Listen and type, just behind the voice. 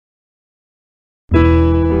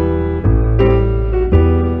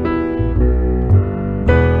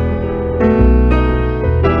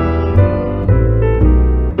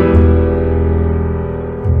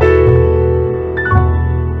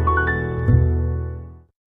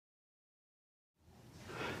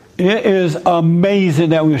It is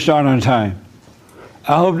amazing that we start on time.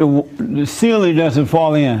 I hope the ceiling doesn't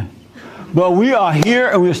fall in. But we are here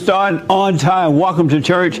and we're starting on time. Welcome to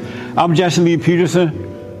church. I'm Jesse Lee Peterson.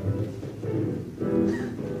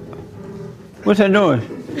 What's that noise?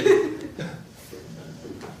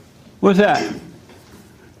 What's that?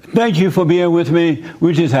 Thank you for being with me.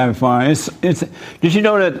 We're just having fun. Did you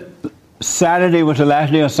know that Saturday was the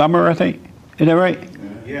last day of summer, I think? Is that right?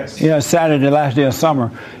 Yes. Yeah, Saturday, last day of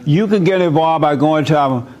summer. You can get involved by going to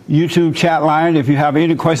our YouTube chat line. If you have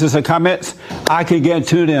any questions or comments, I can get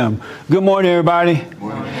to them. Good morning, everybody. Good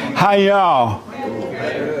morning. How y'all?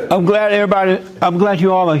 I'm glad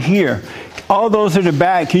you all are here. All those in the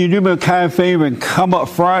back, can you do me a kind favor and come up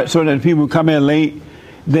front so that people who come in late,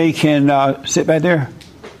 they can sit back there?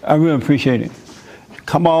 I really appreciate it.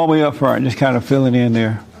 Come all the way up front. Just kind of fill it in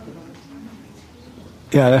there.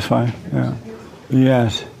 Yeah, that's fine. Yeah.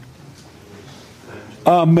 Yes.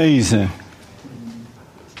 Amazing.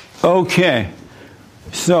 Okay.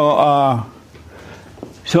 So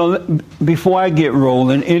before I get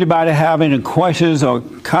rolling, anybody have any questions or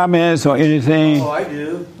comments or anything? Oh, I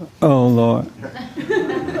do. Oh, Lord.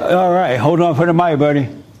 All right. Hold on for the mic, buddy.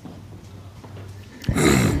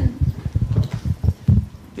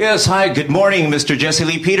 Yes, hi, good morning, Mr. Jesse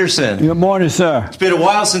Lee Peterson. Good morning, sir. It's been a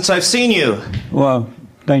while since I've seen you. Well,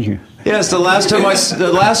 thank you. Yes, the last time I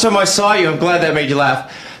saw you, I'm glad that made you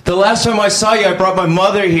laugh. The last time I saw you, I brought my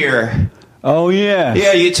mother here. Oh, yeah.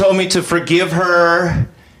 Yeah, you told me to forgive her,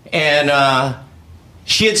 and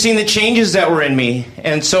she had seen the changes that were in me,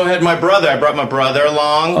 and so had my brother. I brought my brother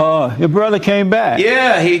along. Oh, your brother came back.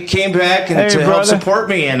 Yeah, he came back to help support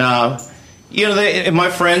me, and my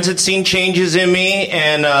friends had seen changes in me,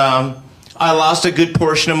 and I lost a good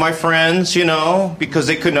portion of my friends, because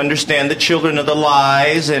they couldn't understand the children of the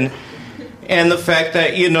lies and the fact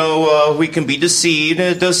that, we can be deceived.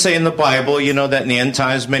 And it does say in the Bible, that in the end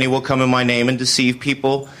times many will come in my name and deceive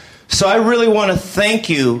people. So I really want to thank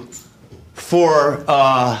you for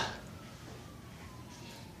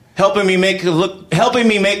helping me make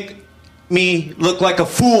me look like a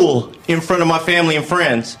fool in front of my family and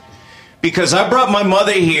friends. Because I brought my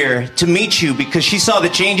mother here to meet you because she saw the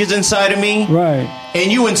changes inside of me. Right.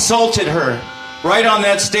 And you insulted her right on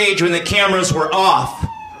that stage when the cameras were off.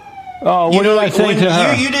 Oh, what did I say to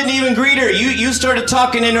her? You didn't even greet her. You started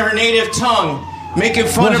talking in her native tongue, making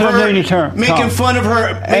fun of her, making fun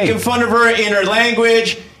of her in her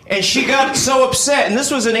language, and she got so upset. And this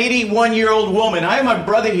was an 81-year-old woman. I have my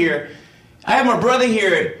brother here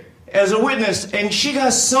as a witness, and she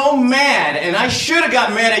got so mad, and I should have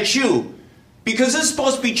got mad at you, because this is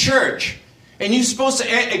supposed to be church, and you're supposed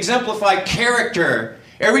to exemplify character.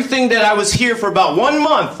 Everything that I was here for about 1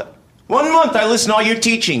 month I listened to all your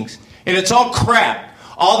teachings, and it's all crap.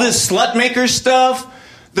 All this slut maker stuff,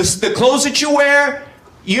 the clothes that you wear,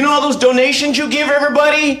 all those donations you give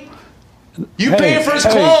everybody? You pay for his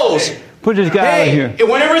clothes. Hey. Put this guy out of here.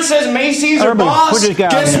 Whenever it says Macy's or Boss,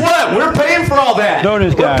 guess what? We're paying for all that.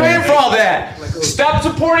 We're paying for all that. Stop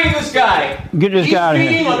supporting this guy. Get this guy out of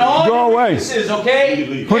here. He's feeding on all your weaknesses,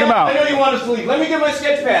 okay? Put him out. I know you want us to leave. Let me get my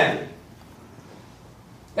sketch pad.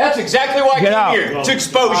 That's exactly why I came here, to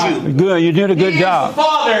expose you. Good, you did a good job. He is the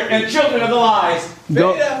father and children of the lies.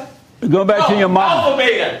 Beta. Go back to your mama. Alpha,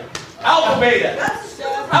 beta. Alpha, beta.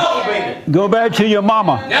 Alpha, beta. Go back to your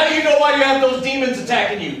mama. Now you know why you have those demons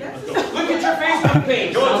attacking you. Look at your Facebook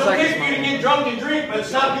page. It's okay for you to get drunk and drink, but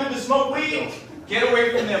it's not good to smoke weed. Get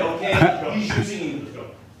away from them, okay? He's using you.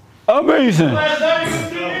 Amazing. Last time you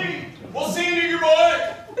see me. We'll see you, nigger boy.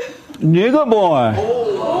 Nigger boy.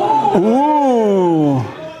 Oh. Ooh.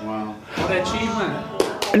 Wow. What achievement.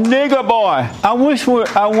 Nigger boy. I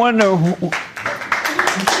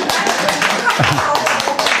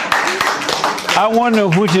wonder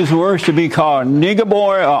which is worse to be called, nigger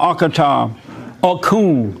boy or Uncle Tom or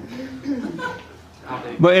coon.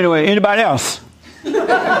 But anyway, anybody else?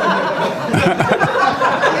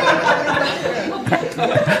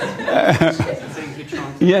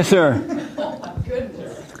 Yes, sir.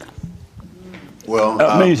 Well,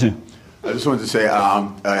 amazing. I just wanted to say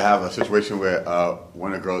I have a situation where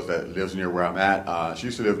one of the girls that lives near where I'm at, she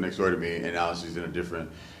used to live next door to me, and now she's in a different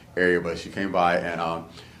area. But she came by, and I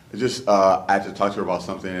had to talk to her about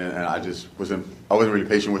something, and I wasn't really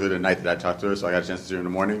patient with her the night that I talked to her, so I got a chance to see her in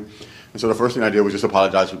the morning. And so the first thing I did was just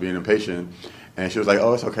apologize for being impatient. And she was like,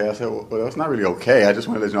 "Oh, it's okay." I said, "Well, that's not really okay. I just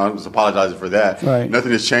want to let you know I'm just apologizing for that. Right.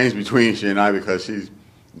 Nothing has changed between she and I because she's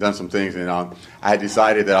done some things, and I had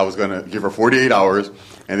decided that I was going to give her 48 hours,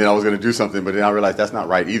 and then I was going to do something, but then I realized that's not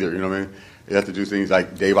right either. You know what I mean? you have to do things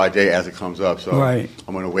like day by day as it comes up. So Right.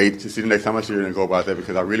 I'm going to wait to see the next time I see her and go about that,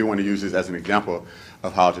 because I really want to use this as an example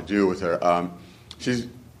of how to deal with her. She's,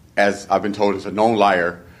 as I've been told, is a known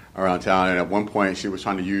liar around town, and at one point she was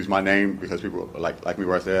trying to use my name, because people like me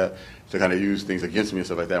where I said, to kind of use things against me and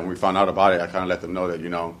stuff like that. When we found out about it, I kind of let them know that,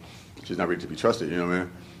 she's not really to be trusted, you know what I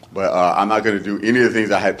mean? But I'm not going to do any of the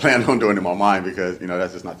things I had planned on doing in my mind, because,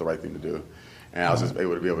 that's just not the right thing to do. And I was just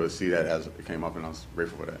able to see that as it came up, and I was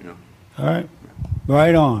grateful for that, All right.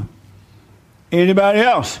 Right on. Anybody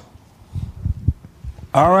else?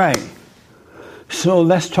 All right. So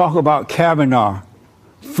let's talk about Kavanaugh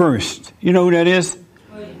first. You know who that is?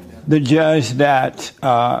 The judge that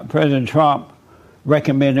President Trump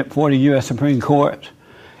recommended for the U.S. Supreme Court.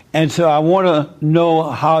 And so I want to know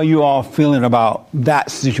how you all feeling about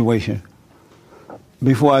that situation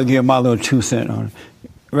before I give my little 2 cents on it.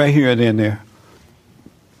 Right here, then there.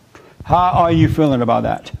 How are you feeling about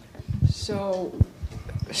that? So,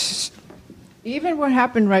 even what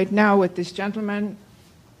happened right now with this gentleman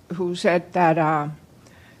who said that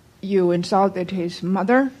you insulted his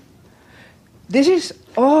mother, this is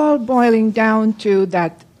all boiling down to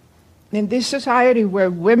that in this society where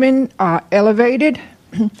women are elevated,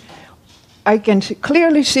 I can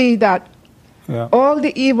clearly see that all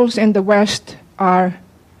the evils in the West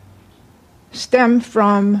stem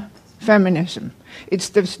from feminism. It's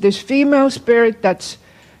this female spirit that's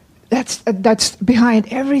behind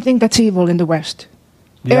everything that's evil in the West.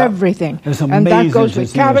 Yeah. Everything. And that goes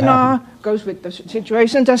with Kavanaugh, goes with the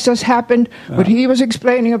situation that just happened, what he was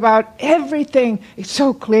explaining about, everything. It's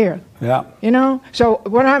so clear. Yeah. So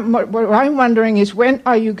what I'm wondering is, when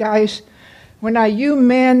are you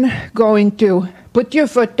men going to put your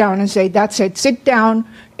foot down and say, that's it, sit down,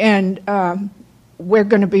 and we're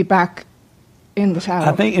going to be back in the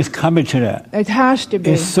saddle? I think it's coming to that. It has to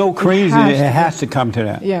be. It's so crazy it has to come to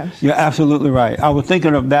that. Yes. You're absolutely right. I was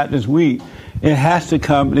thinking of that this week. It has to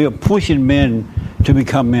come. They're pushing men to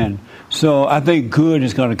become men. So I think good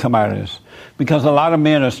is going to come out of this, because a lot of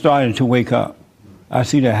men are starting to wake up. I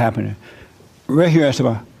see that happening. Right here,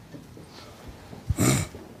 Esteban.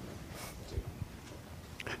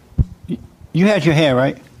 You had your hair,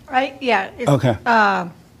 right? Yeah. Okay.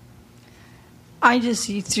 I just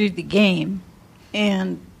see through the game,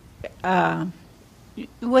 and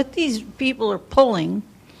what these people are pulling,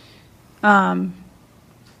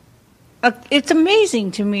 it's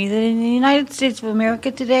amazing to me that in the United States of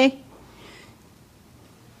America today,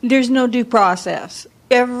 there's no due process.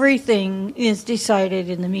 Everything is decided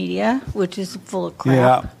in the media, which is full of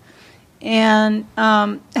crap. Yeah. And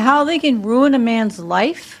how they can ruin a man's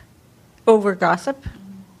life over gossip.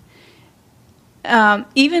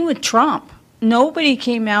 Even with Trump, nobody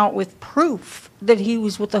came out with proof that he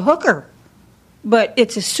was with a hooker, but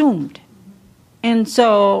it's assumed. And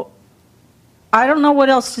so I don't know what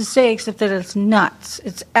else to say except that it's nuts.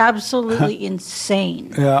 It's absolutely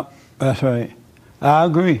insane. Yeah, that's right. I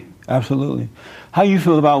agree. Absolutely. How you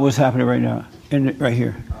feel about what's happening right now? Right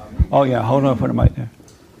here. Oh, yeah. Hold on for the mic there.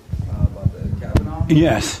 About the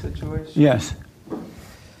Kavanaugh situation? Yes.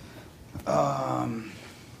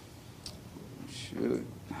 Shoot.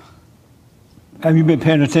 Have you been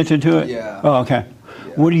paying attention to it? Yeah. Oh, okay.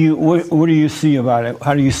 Yeah. What do you see about it?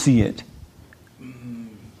 How do you see it?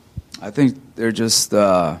 I think they're just,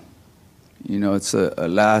 it's a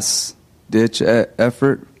last-ditch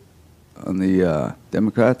effort on the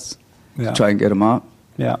Democrats to try and get him out.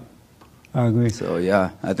 Yeah, I agree. So,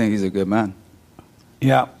 yeah, I think he's a good man.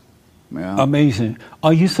 Yeah. Yeah. Amazing.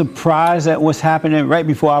 Are you surprised at what's happening right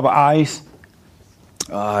before our eyes?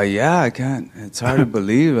 Yeah, I can't. It's hard to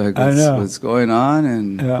believe what's going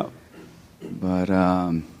on. But,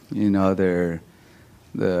 they're...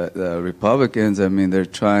 The Republicans, I mean, they're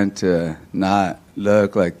trying to not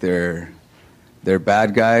look like they're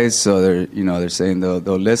bad guys, so they're saying they'll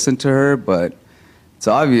listen to her, but it's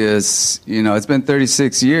obvious, it's been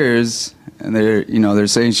 36 years, and they're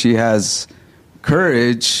saying she has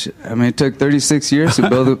courage. I mean, it took 36 years to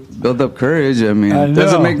build up courage. I mean, it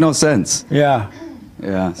doesn't make no sense. Yeah.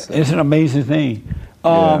 Yeah. So. It's an amazing thing.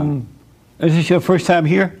 Is this your first time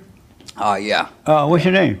here? Yeah. What's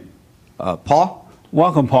your name? Paul.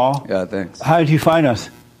 Welcome, Paul. Yeah, thanks. How did you find us?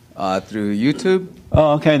 Through YouTube.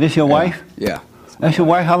 Oh, okay. This your wife? Yeah. That's your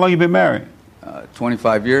wife? How long you been married?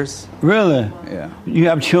 25 years. Really? Yeah. You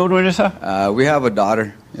have children and stuff? We have a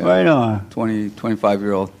daughter. Yeah. Right on.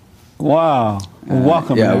 25-year-old. Wow. Well,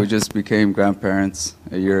 welcome, Yeah, man. we just became grandparents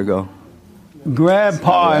a year ago.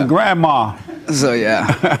 Grandpa and grandma. So, yeah.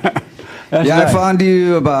 That's I right. found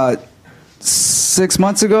you about 6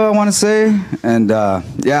 months ago, I want to say. And,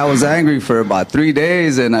 I was angry for about 3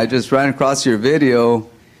 days, and I just ran across your video.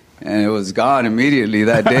 and it was gone immediately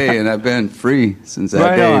that day, and I've been free since that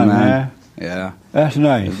right day, on, man. Yeah, that's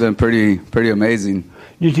nice. It's been pretty amazing.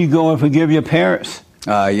 Did you go and forgive your parents?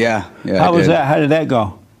 Yeah. How was that? How did that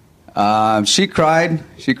go? She cried,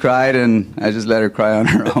 and I just let her cry on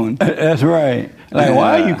her own. That's right. Like,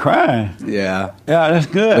 why are you crying? Yeah. Yeah, that's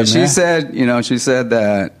good. But she said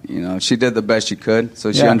that, she did the best she could,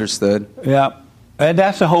 so she understood. Yeah. And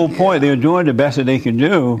that's the whole point. They're doing the best that they can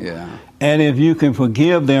do. Yeah. And if you can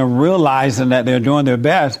forgive them, realizing that they're doing their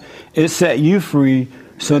best, it set you free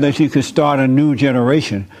so that you could start a new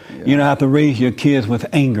generation. Yeah. You don't have to raise your kids with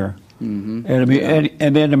anger. Mm-hmm.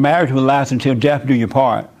 And then the marriage will last until death do you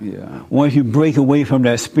part. Yeah. Once you break away from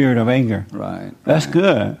that spirit of anger. Right. That's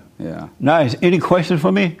good. Yeah. Nice. Any questions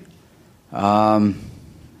for me?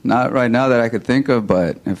 Not right now that I could think of,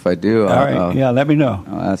 but if I do, I'll let me know.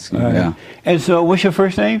 I'll ask you. Right. Yeah. And so, what's your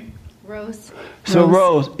first name? Rose. So,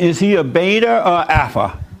 Rose, is he a beta or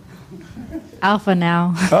alpha? Alpha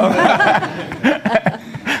now.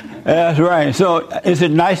 That's right. So, is it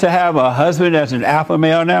nice to have a husband that's an alpha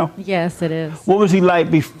male now? Yes, it is. What was he like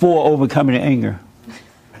before overcoming the anger?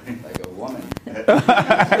 Like a woman.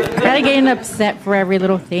 Gotta getting upset for every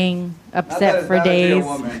little thing. Upset for days.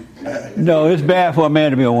 No, it's bad for a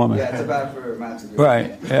man to be a woman. Yeah, it's bad for a man to be.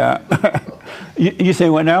 Right. Yeah. you say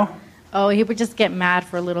what now? Oh, he would just get mad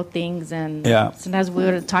for little things, and sometimes we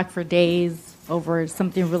would talk for days over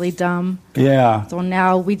something really dumb. Yeah. So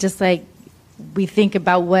now we just we think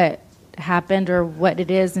about what happened or what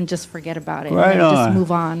it is and just forget about it. Right and on. Just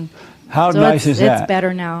move on. How nice is that? It's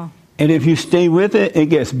better now. And if you stay with it, it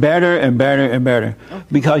gets better and better and better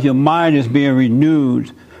because your mind is being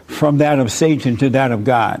renewed from that of Satan to that of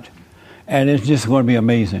God. And it's just going to be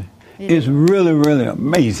amazing. It's really, really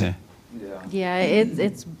amazing. Yeah,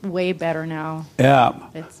 it's way better now. Yeah.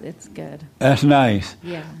 It's good. That's nice.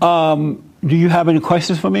 Yeah. Do you have any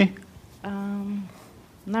questions for me?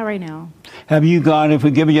 Not right now. Have you gone and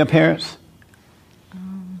forgiven your parents?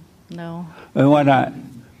 No. And why not?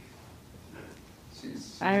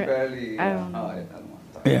 I don't know. I don't want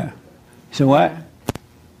to talk. Yeah. So what?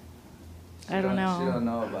 I don't know. She don't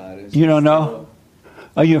know about it. You don't know?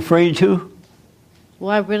 Are you afraid to?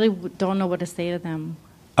 Well, I really don't know what to say to them.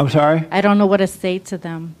 I'm sorry? I don't know what to say to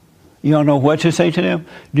them. You don't know what to say to them?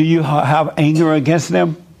 Do you have anger against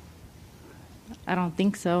them? I don't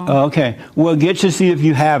think so. Oh, okay. Well, get to see if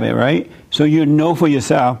you have it, right? So you know for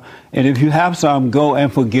yourself. And if you have some, go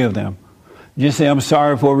and forgive them. Just say, I'm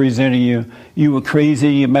sorry for resenting you. You were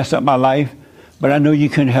crazy. You messed up my life. But I know you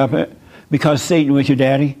couldn't help it because Satan was your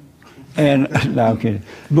daddy. And, no, I'm kidding.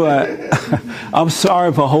 But I'm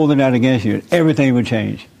sorry for holding that against you. Everything would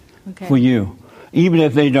change for you, even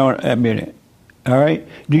if they don't admit it. All right?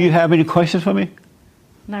 Do you have any questions for me?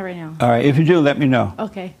 Not right now. All right. If you do, let me know.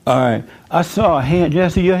 Okay. All right. I saw a hand.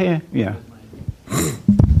 Jesse, your hand? Yeah.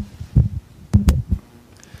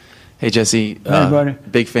 Hey, Jesse. Hey, buddy.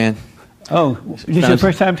 Big fan. Oh, this your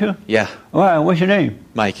first time too? Yeah. All right. What's your name?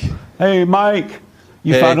 Mike. Hey, Mike.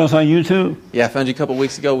 You found us on YouTube? Yeah, I found you a couple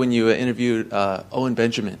weeks ago when you interviewed Owen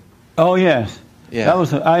Benjamin. Oh, yes. Yeah.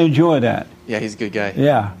 I enjoyed that. Yeah, he's a good guy.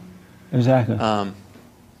 Yeah, exactly. I'm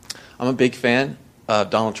a big fan of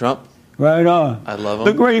Donald Trump. Right on. I love him.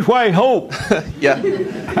 The Great White Hope. Yeah.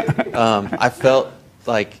 I felt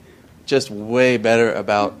like just way better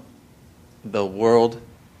about the world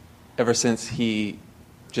ever since he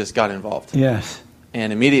just got involved. Yes.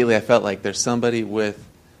 And immediately I felt like there's somebody with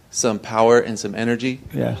some power and some energy.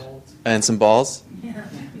 Yes. And some balls.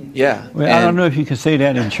 Yeah. Well, I don't know if you can say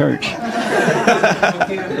that in church.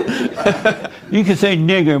 You can say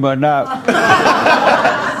nigger, but not.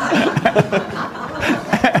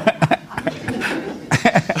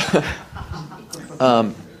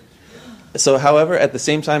 So, however, at the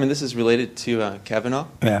same time, and this is related to Kavanaugh,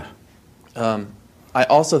 yeah. I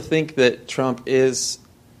also think that Trump is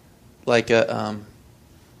like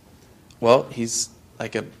he's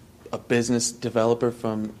like a business developer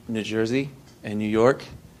from New Jersey and New York,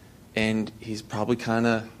 and he's probably kind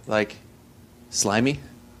of like slimy,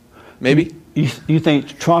 maybe. You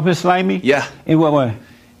think Trump is slimy? Yeah. In what way?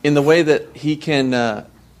 In the way that he can,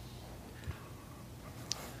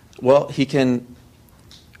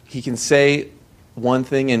 he can say one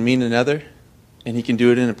thing and mean another, and he can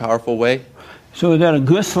do it in a powerful way. So is that a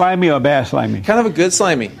good slimy or a bad slimy? Kind of a good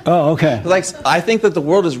slimy. Oh, okay. Like, I think that the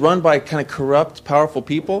world is run by kind of corrupt, powerful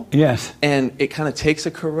people. Yes. And it kind of takes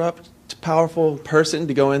a corrupt, powerful person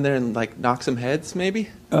to go in there and like knock some heads, maybe.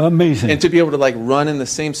 Amazing. And to be able to like run in the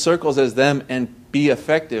same circles as them and be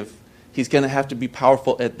effective, he's going to have to be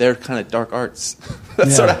powerful at their kind of dark arts.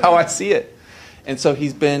 That's sort of how I see it. And so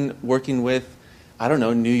he's been working with, I don't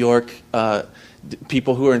know, New York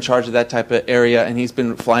people who are in charge of that type of area, and he's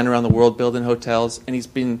been flying around the world building hotels, and he's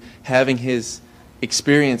been having his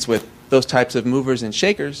experience with those types of movers and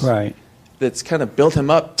shakers. Right. That's kind of built him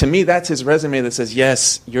up. To me, that's his resume that says,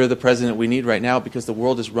 yes, you're the president we need right now, because the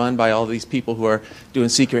world is run by all these people who are doing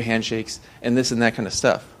secret handshakes and this and that kind of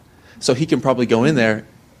stuff. So he can probably go in there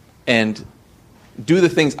and do the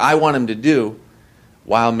things I want him to do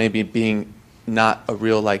while maybe being not a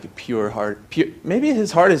real, like, pure heart. Maybe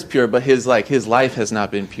his heart is pure, but his life has not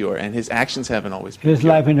been pure, and his actions haven't always been pure. His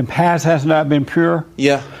life in the past has not been pure?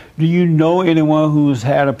 Yeah. Do you know anyone who's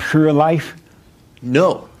had a pure life?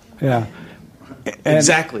 No. Yeah.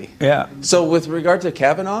 Exactly. Yeah. So with regard to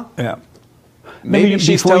Kavanaugh, yeah. Maybe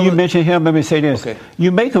before you mention him, let me say this. Okay.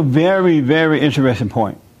 You make a very, very interesting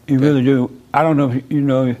point. You really do. I don't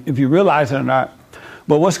know if you realize it or not,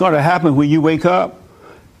 but what's going to happen when you wake up,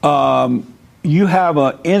 you have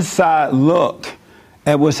an inside look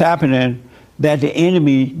at what's happening that the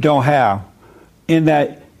enemy don't have. In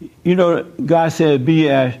that, God said, be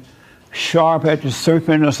as sharp as the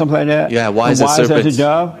serpent or something like that. Yeah, wise as a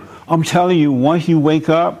dove. I'm telling you, once you wake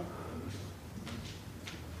up,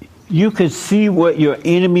 you can see what your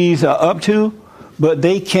enemies are up to, but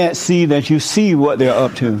they can't see that you see what they're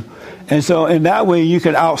up to. And so in that way, you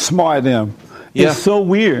can outsmart them. Yeah. It's so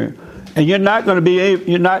weird. And you're not going to be able,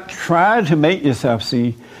 you're not trying to make yourself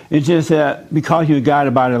see. It's just that because you're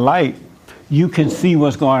guided by the light, you can see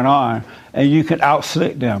what's going on, and you can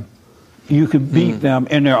outslick them. You can beat them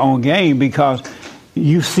in their own game because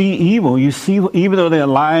you see evil. You see, even though they're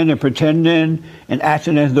lying and pretending and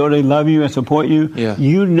acting as though they love you and support you,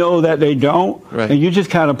 you know that they don't, and you just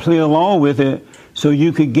kind of play along with it so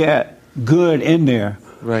you could get good in there.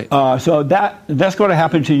 Right. So that's going to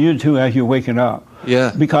happen to you too as you're waking up.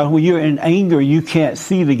 Yeah. Because when you're in anger, you can't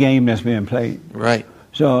see the game that's being played. Right.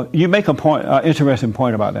 So you make a point, interesting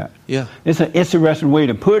point about that. Yeah. It's an interesting way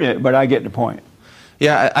to put it, but I get the point.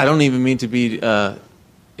 Yeah, I don't even mean to be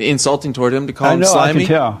insulting toward him to call him slimy. I can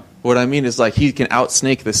tell. What I mean is, like, he can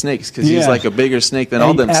outsnake the snakes because he's like a bigger snake than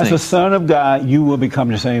all them snakes. As a son of God, you will become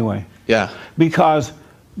the same way. Yeah. Because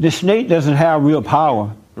the snake doesn't have real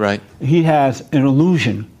power. Right. He has an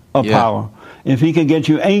illusion of power. If he can get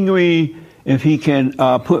you angry, if he can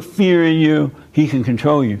put fear in you, he can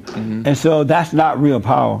control you. Mm-hmm. And so that's not real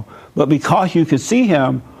power. But because you can see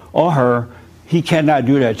him or her, he cannot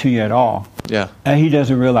do that to you at all. Yeah. And he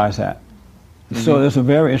doesn't realize that. Mm-hmm. So that's a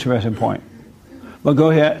very interesting point. But go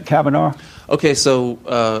ahead, Kavanaugh. Okay,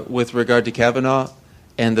 so with regard to Kavanaugh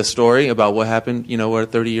and the story about what happened,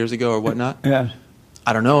 30 years ago or whatnot? Yes.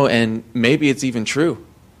 I don't know, and maybe it's even true.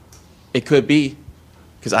 It could be,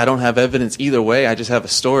 because I don't have evidence either way. I just have a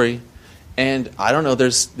story. And I don't know,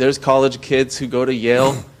 there's college kids who go to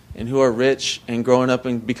Yale and who are rich and growing up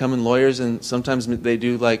and becoming lawyers, and sometimes they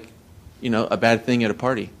do, like, a bad thing at a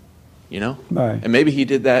party, Right. And maybe he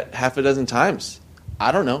did that half a dozen times.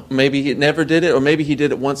 I don't know. Maybe he never did it, or maybe he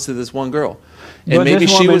did it once to this one girl. And but maybe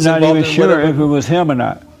this she was not involved even in sure whatever. if it was him or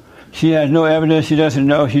not. She has no evidence. She doesn't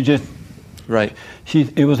know. She just right.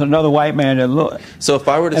 It was another white man that looked. So if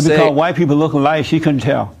I were to and say, because white people look alike, she couldn't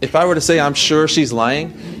tell. If I were to say I'm sure she's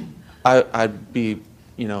lying, I'd be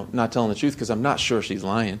not telling the truth because I'm not sure she's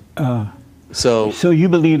lying. So you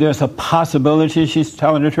believe there's a possibility she's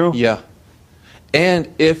telling the truth? Yeah. And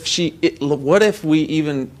what if we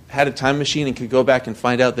even had a time machine and could go back and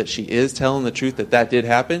find out that she is telling the truth, that did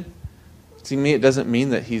happen? To me, it doesn't mean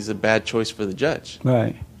that he's a bad choice for the judge.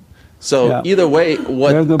 Right. So either way,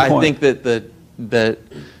 I think that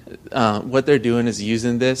what they're doing is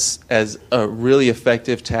using this as a really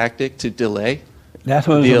effective tactic to delay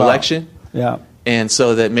the election. Yeah. And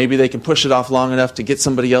so that maybe they can push it off long enough to get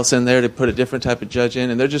somebody else in there to put a different type of judge in.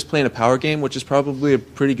 And they're just playing a power game, which is probably a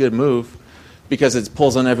pretty good move because it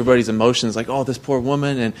pulls on everybody's emotions like, oh, this poor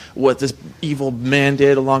woman and what this evil man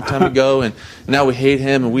did a long time ago. And now we hate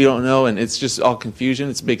him and we don't know. And it's just all confusion.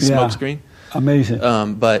 It's a big smoke screen. Amazing.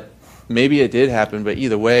 But maybe it did happen. But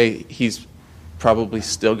either way, he's probably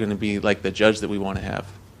still going to be like the judge that we want to have.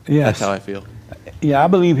 Yes. That's how I feel. Yeah, I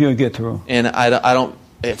believe he'll get through. And I don't.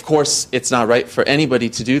 Of course, it's not right for anybody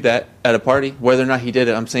to do that at a party, whether or not he did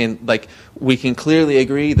it. I'm saying, like, we can clearly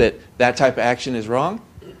agree that that type of action is wrong.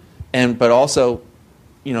 But also,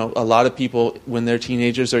 a lot of people, when they're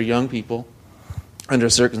teenagers or young people, under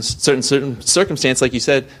a certain circumstance, like you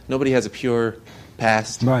said, nobody has a pure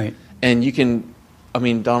past. Right. And you can,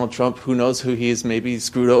 Donald Trump, who knows who he is maybe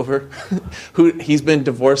screwed over. He's been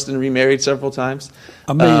divorced and remarried several times.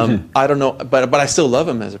 Amazing. I don't know, but I still love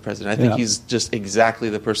him as a president. I think he's just exactly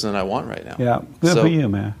the person that I want right now. Yeah, good for you,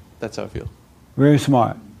 man. That's how I feel. Very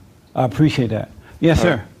smart. I appreciate that. Yes,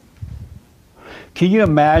 sir. can you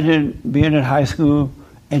imagine being in high school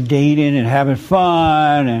and dating and having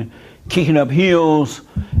fun and kicking up heels,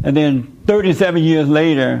 and then 37 years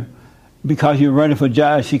later, because you're running for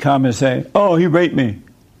judge, she come and say, "Oh, he raped me."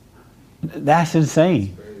 That's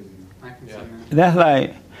insane. That's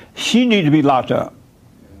like, she needs to be locked up.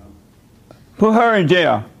 Put her in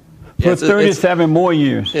jail for 37 more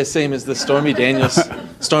years. Yeah, same as the Stormy Daniels.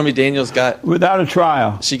 Stormy Daniels got... Without a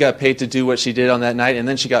trial. She got paid to do what she did on that night, and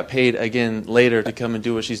then she got paid again later to come and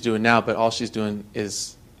do what she's doing now, but all she's doing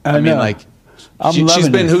is... she's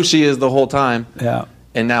been who she is the whole time. Yeah.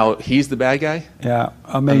 And now he's the bad guy? Yeah,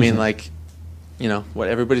 amazing. I mean, like, you know,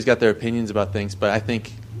 everybody's got their opinions about things, but I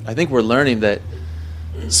think we're learning that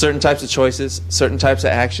certain types of choices, certain types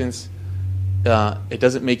of actions, it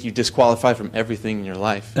doesn't make you disqualified from everything in your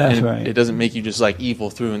life. That's right. It doesn't make you just like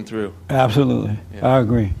evil through and through. Absolutely. Yeah. I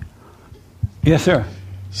agree. Yes, sir.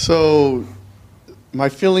 So my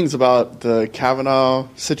feelings about the Kavanaugh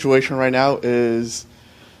situation right now is...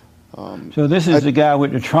 so this is the guy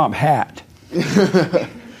with the Trump hat.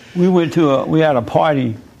 We had a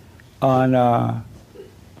party on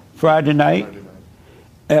Friday night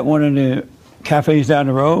at one of the cafes down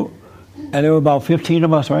the road, and there were about 15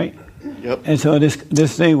 of us, right? Yep. And so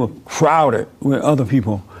this thing was crowded with other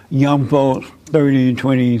people, young folks, 30s,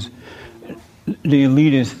 20s, the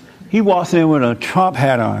elitists. He walks in with a Trump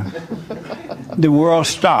hat on. The world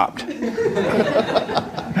stopped.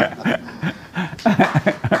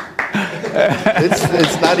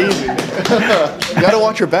 It's not easy. You got to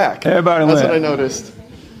watch your back. Everybody That's went. what I noticed.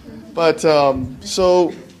 But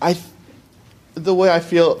so the way I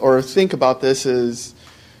feel or think about this is,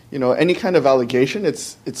 you know, any kind of allegation,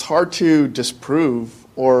 it's hard to disprove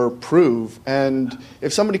or prove. And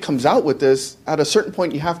if somebody comes out with this, at a certain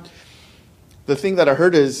point, the thing that I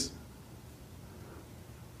heard is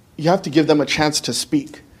you have to give them a chance to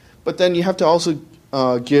speak. But then you have to also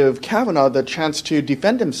give Kavanaugh the chance to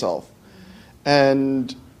defend himself.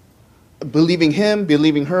 And believing him,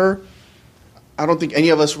 believing her, I don't think any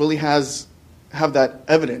of us really have that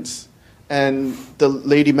evidence. And the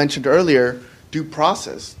lady mentioned earlier, due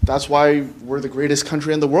process. That's why we're the greatest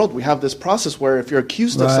country in the world. We have this process where if you're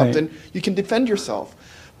accused of something, you can defend yourself.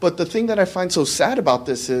 But the thing that I find so sad about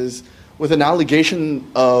this is, with an allegation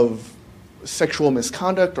of sexual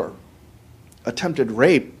misconduct or attempted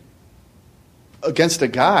rape against a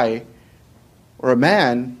guy or a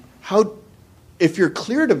man, if you're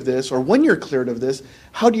cleared of this, or when you're cleared of this,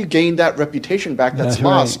 how do you gain that reputation back that's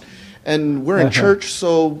lost? Right. And we're in church,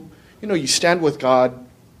 so, you know, you stand with God,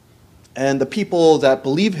 and the people that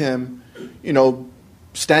believe him, you know,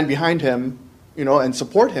 stand behind him, you know, and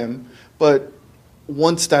support him. But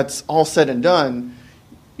once that's all said and done,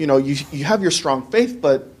 you know, you have your strong faith,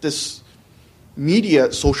 but this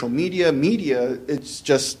media, social media, it's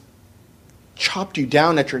just chopped you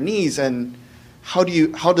down at your knees. And how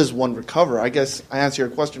does one recover? I guess I answer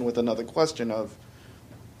your question with another question of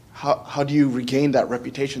how do you regain that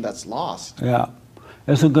reputation that's lost? Yeah,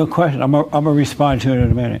 that's a good question. I'm gonna respond to it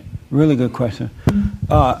in a minute. Really good question.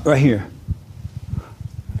 Right here.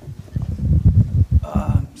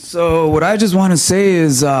 So what I just want to say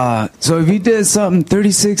is, so if you did something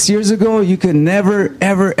 36 years ago, you could never,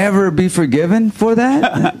 ever, ever be forgiven for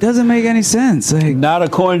that? It doesn't make any sense. Like, not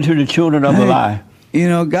according to the children of the lie. You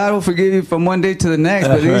know, God will forgive you from one day to the next,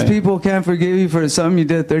 but these people can't forgive you for something you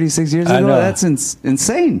did 36 years ago? That's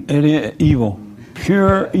insane. It is evil.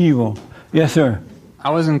 Pure evil. Yes, sir.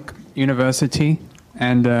 I was in university,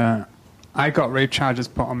 and I got rape charges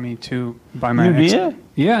put on me, too, by my ex. You did?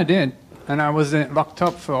 Yeah, I did. And I was locked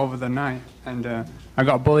up for over the night. And I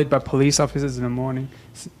got bullied by police officers in the morning,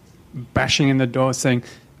 bashing in the door, saying,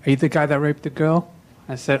 "Are you the guy that raped the girl?"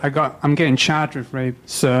 I said, I'm getting charged with rape,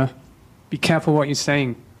 sir. Be careful what you're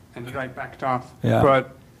saying. And he backed off. Yeah.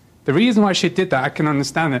 But the reason why she did that, I can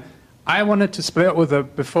understand it. I wanted to split up with her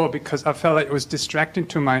before because I felt like it was distracting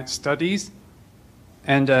to my studies.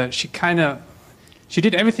 And she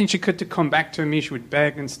did everything she could to come back to me. She would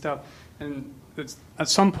beg and stuff. And at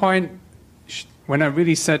some point, when I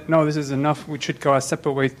really said, no, this is enough, we should go our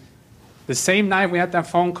separate ways. The same night we had that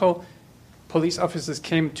phone call, police officers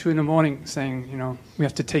came 2 a.m. saying, you know, we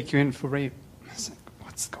have to take you in for rape. I was like,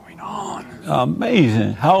 what's going on?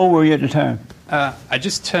 Amazing. How old were you at the time? I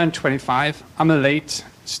just turned 25. I'm a late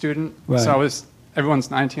student. Right. So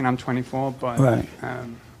everyone's 19, I'm 24. But right.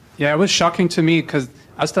 Yeah, it was shocking to me because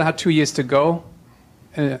I still had 2 years to go.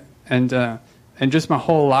 And just my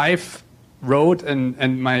whole life, road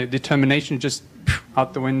and my determination just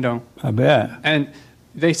out the window. I bet. And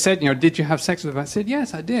they said, you know, did you have sex with her? I said,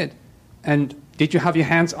 yes, I did. And did you have your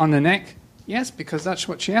hands on the neck? yes, because that's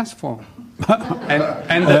what she asked for.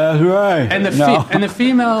 And that's right. And the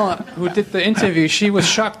female who did the interview, she was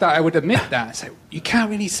shocked that I would admit that. I said, you can't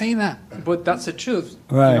really say that, but that's the truth.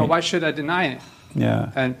 Right. Why should I deny it?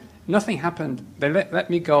 Yeah. And nothing happened. They let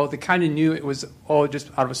me go. They kind of knew it was all just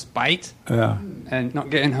out of spite and not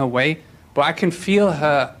getting her way. But I can feel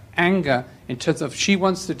her anger in terms of she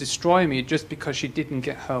wants to destroy me just because she didn't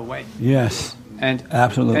get her way. Yes. And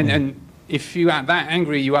absolutely. And if you are that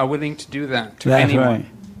angry, you are willing to do that to That's anyone. Right.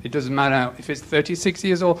 It doesn't matter if it's 36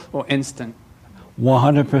 years old or instant.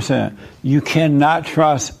 100%. You cannot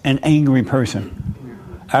trust an angry person.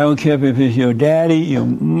 I don't care if it's your daddy, your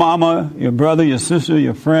mama, your brother, your sister,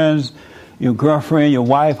 your friends, your girlfriend, your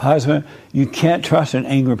wife, husband. You can't trust an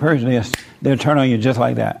angry person. They'll turn on you just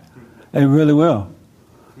like that. They really will.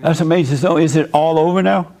 That's amazing. So is it all over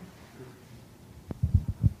now?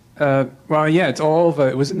 Well, yeah, it's all over.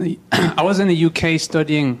 It was I was in the UK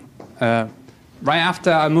studying right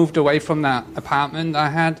after I moved away from that apartment I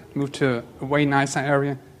had, moved to a way nicer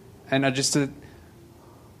area, and I just said,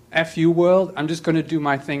 F you world, I'm just going to do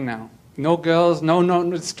my thing now. No girls,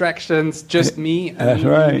 no distractions, just me and That's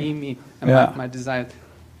right. me, and my desires.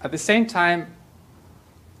 At the same time,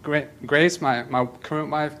 Grace, my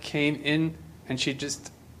current wife, came in and she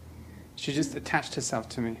just attached herself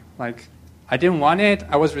to me. Like, I didn't want it.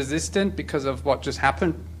 I was resistant because of what just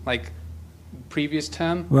happened, like previous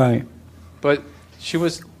term. Right. But she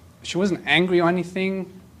wasn't angry or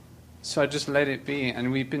anything, so I just let it be,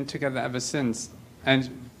 and we've been together ever since. And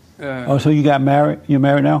so you got married? You're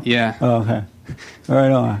married now? Yeah. Oh, okay.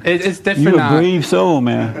 Right on. It's different. You're a brave soul,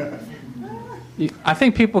 man. I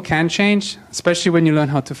think people can change, especially when you learn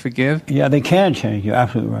how to forgive. Yeah, they can change. You're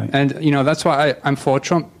absolutely right. And, that's why I'm for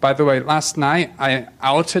Trump. By the way, last night I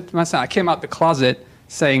outed myself. I came out the closet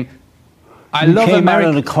saying, I love America. You came out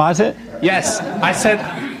of the closet? Yes. I said...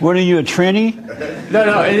 What are you, a tranny?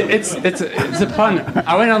 No, it's a pun.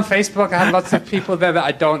 I went on Facebook. I had lots of people there that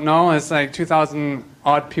I don't know. It's like 2,000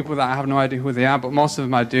 odd people that I have no idea who they are, but most of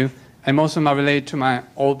them I do. And most of them are related to my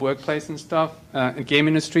old workplace and stuff. The game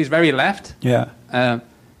industry is very left. Yeah.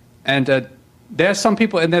 And there are some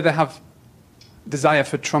people in there that have desire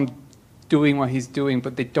for Trump doing what he's doing,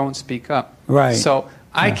 but they don't speak up. Right. So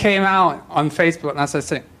I came out on Facebook and I started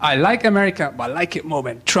saying, I like America, but I like it more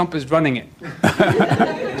when Trump is running it.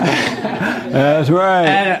 That's right.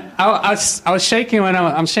 And I was shaking when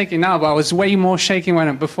I'm shaking now, but I was way more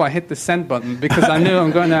shaking before I hit the send button because I knew I'm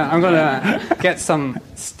gonna get some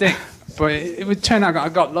stick. But it would turn out I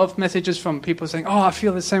got love messages from people saying, oh, I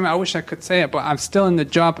feel the same way. I wish I could say it, but I'm still in the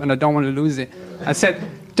job and I don't want to lose it. I said,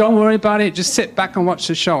 don't worry about it. Just sit back and watch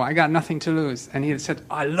the show. I got nothing to lose. And he said,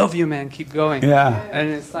 I love you, man. Keep going. Yeah. And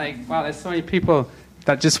it's like, wow, there's so many people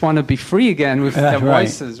that just want to be free again with their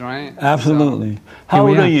voices, right? Absolutely. So, how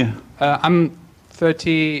old are you? I'm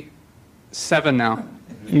 37 now.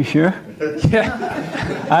 You sure?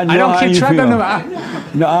 Yeah. I don't keep track of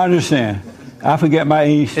them. No, I understand. I forget my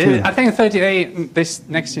age too. I think 38 this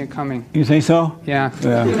next year coming. You think so? Yeah.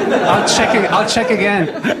 I'll check again.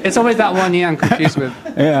 It's always that 1 year I'm confused with.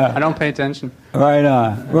 Yeah. I don't pay attention. Right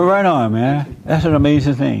on. We're right on, man. That's an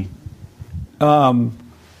amazing thing.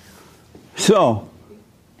 So,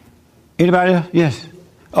 anybody else? Yes.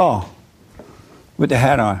 Oh, with the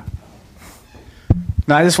hat on.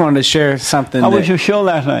 No, I just wanted to share something. How was your show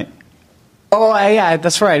last night? Oh, yeah,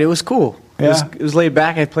 that's right. It was cool. Yeah. It was laid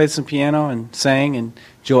back. I played some piano and sang, and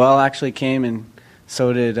Joel actually came, and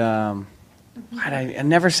so did, I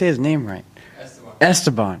never say his name right.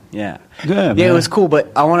 Esteban, yeah. Good, yeah, it was cool,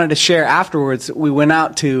 but I wanted to share afterwards. We went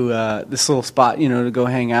out to this little spot, to go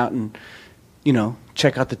hang out and,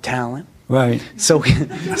 check out the talent. Right. So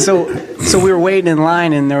we were waiting in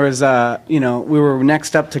line, and there was, we were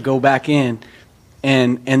next up to go back in.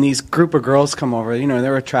 And these group of girls come over, they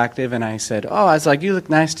were attractive, and I said, oh, I was like, you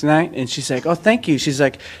look nice tonight. And she's like, oh, thank you. She's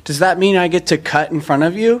like, does that mean I get to cut in front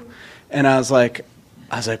of you? And I was like,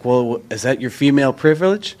 well, is that your female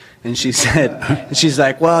privilege? And she's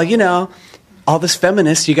like, well, all this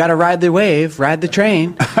feminists, you got to ride the wave, ride the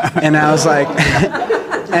train. And I was like,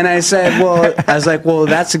 and I said, well,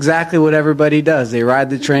 that's exactly what everybody does. They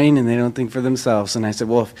ride the train and they don't think for themselves. And I said,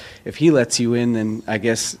 well, if he lets you in, then I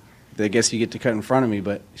guess you get to cut in front of me,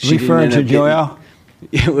 but she referring to Joel?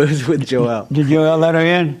 It was with Joel. Did Joel let her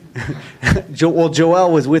in?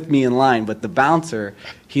 Joel was with me in line, but the bouncer,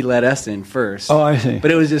 he let us in first. Oh, I see. But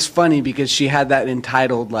it was just funny because she had that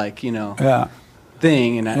entitled,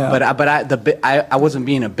 thing, and I wasn't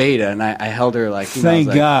being a beta, and I held her like. Thank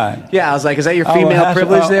God. Yeah, I was like, is that your female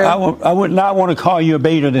privilege there? I would not want to call you a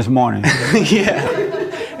beta this morning. Yeah.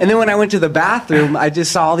 And then when I went to the bathroom, I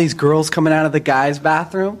just saw all these girls coming out of the guys'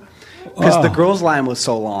 bathroom. Because the girls' line was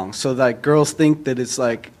so long. So like girls think that it's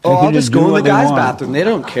like, oh, I'll just go in the guys' bathroom. They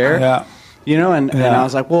don't care. Yeah. You know, and I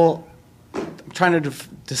was like, well, I'm trying to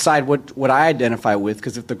decide what I identify with,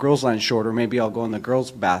 because if the girls' line's shorter, maybe I'll go in the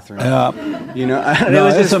girls' bathroom. Yeah. You know, it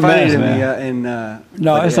was just funny to me.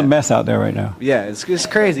 It's a mess out there right now. Yeah, it's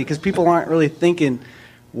crazy because people aren't really thinking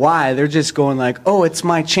why. They're just going like, oh, it's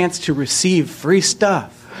my chance to receive free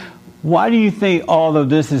stuff. Why do you think all of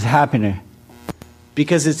this is happening?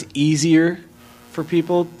 Because it's easier for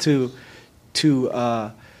people to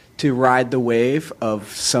ride the wave of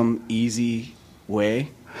some easy way.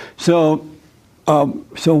 So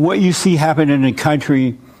what you see happening in the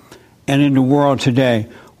country and in the world today,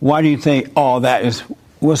 why do you think all that is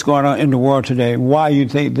what's going on in the world today? Why do you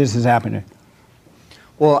think this is happening?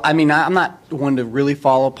 Well, I mean, I'm not one to really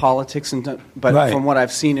follow politics, but right. From what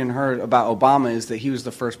I've seen and heard about Obama is that he was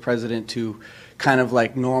the first president to kind of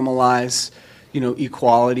like normalize,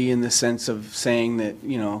 equality in the sense of saying that,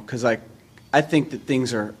 because like I think that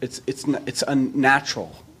things are it's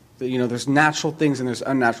unnatural. There's natural things and there's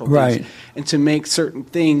unnatural right. things, and to make certain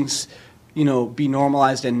things, be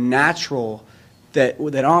normalized and natural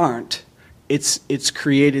that aren't. It's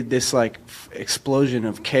created this like explosion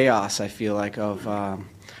of chaos. I feel like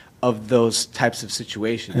of those types of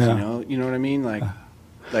situations. Yeah. You know what I mean? Like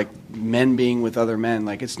men being with other men.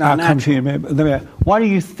 Like it's not natural. Why do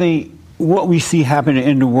you think what we see happening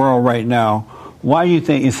in the world right now? Why do you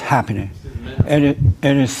think it's happening? And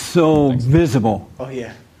it's so visible. Oh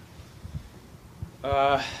yeah.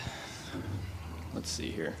 Let's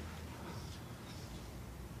see here.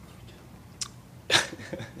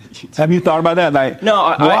 Have you thought about that? Like, no.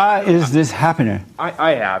 Why is this happening?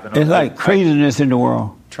 I have. It's like craziness in the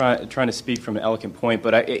world. Trying to speak from an eloquent point,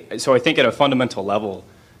 but I think at a fundamental level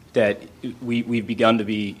that we've begun to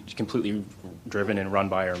be completely driven and run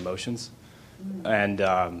by our emotions, and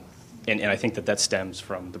I think that stems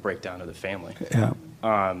from the breakdown of the family. Yeah.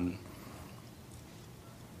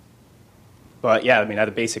 But yeah, I mean, at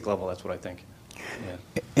a basic level, that's what I think. Yeah.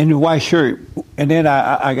 In the white shirt, and then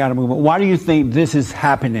I got to move on. Why do you think this is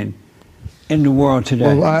happening in the world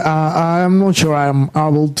today? Well, I'm not sure I'm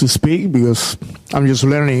able to speak because I'm just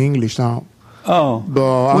learning English now. Oh,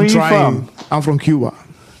 but where are you from? I'm from Cuba.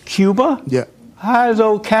 Cuba? Yeah. How's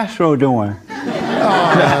old Castro doing?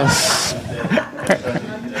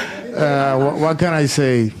 What can I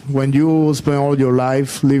say? When you spend all your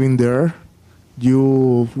life living there,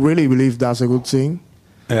 you really believe that's a good thing.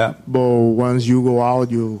 Yeah. But once you go out,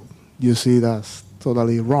 you see that's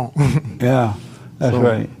totally wrong. Yeah, that's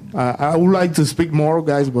right. I would like to speak more,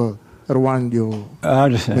 guys, but I don't want you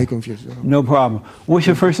to make confusion. No problem. What's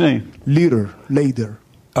your first name? Later.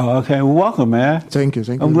 Oh, okay. Well, welcome, man. Thank you.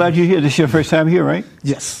 I'm glad you're here. This is your first time here, right?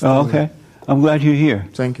 Yes. Oh, okay. I'm glad you're here.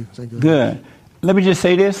 Thank you. Good. Let me just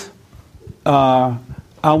say this. I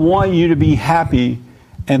want you to be happy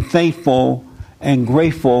and thankful and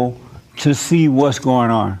grateful to see what's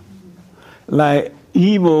going on. Like,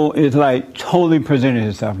 evil is like totally presenting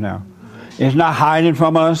itself now. It's not hiding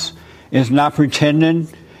from us. It's not pretending.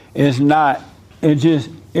 It's right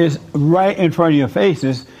in front of your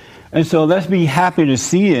faces. And so let's be happy to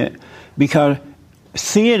see it, because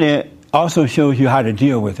seeing it also shows you how to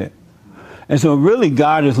deal with it. And so really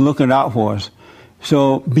God is looking out for us.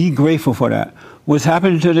 So be grateful for that. What's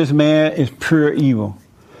happening to this man is pure evil.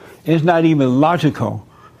 It's not even logical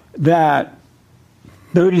that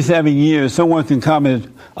 37 years someone can come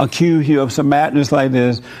and accuse you of some madness like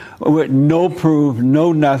this with no proof,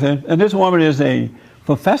 no nothing. And this woman is a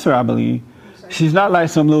professor, I believe. She's not like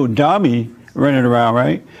some little dummy running around,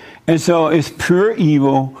 right? And so it's pure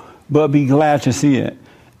evil, but be glad to see it.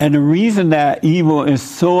 And the reason that evil is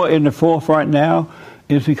so in the forefront now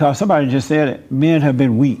is because somebody just said it. Men have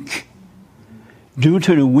been weak due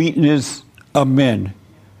to the weakness of men.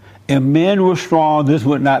 If men were strong, this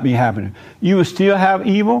would not be happening. You would still have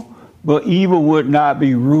evil, but evil would not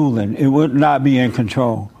be ruling. It would not be in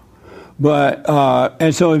control. But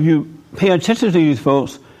and so if you pay attention to these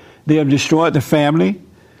folks, they have destroyed the family.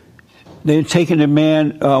 They've taken the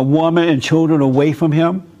man, woman, and children away from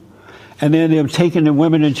him. And then they've taken the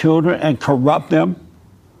women and children and corrupt them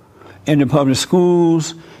in the public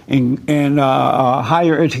schools and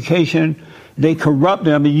higher education. They corrupt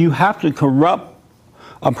them, and you have to corrupt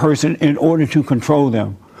a person in order to control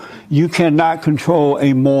them. You cannot control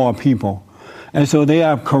a moral people. And so they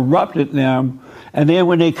have corrupted them. And then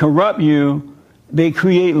when they corrupt you, they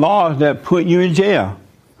create laws that put you in jail.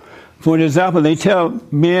 For example, they tell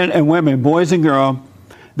men and women, boys and girls,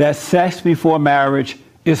 that sex before marriage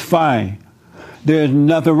is fine. There's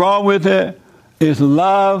nothing wrong with it. It's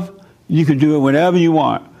love. You can do it whenever you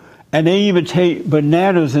want. And they even take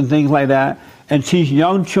bananas and things like that and teach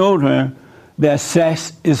young children that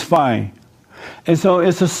sex is fine. And so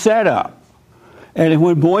it's a setup. And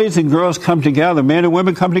when boys and girls come together, men and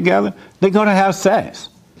women come together, they're going to have sex.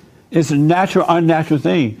 It's a natural, unnatural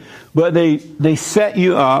thing. But they set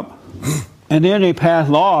you up, and then they pass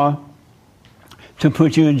law to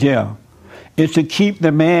put you in jail. It's to keep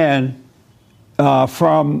the man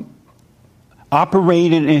from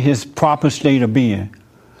operating in his proper state of being.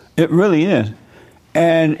 It really is.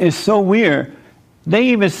 And it's so weird. They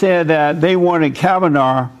even said that they wanted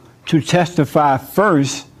Kavanaugh to testify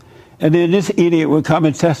first, and then this idiot would come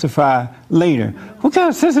and testify later. What kind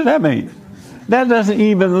of sense does that make? That doesn't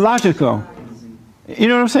even logical. You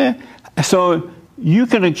know what I'm saying? So you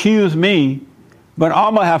can accuse me, but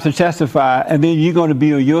I'm going to have to testify, and then you're going to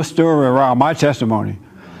build your story around my testimony.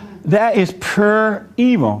 That is pure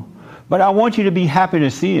evil. But I want you to be happy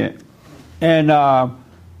to see it. And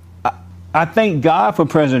I thank God for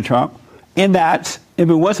President Trump in that if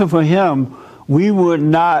it wasn't for him, we would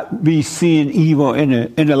not be seeing evil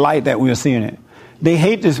in the light that we're seeing it. They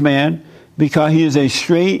hate this man because he is a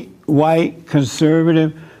straight, white,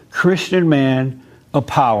 conservative, Christian man of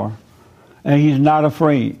power. And he's not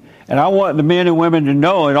afraid. And I want the men and women to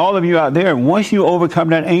know, and all of you out there, once you overcome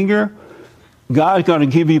that anger, God's going to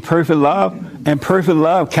give you perfect love, and perfect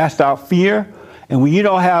love casts out fear. And when you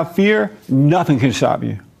don't have fear, nothing can stop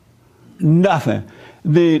you. Nothing.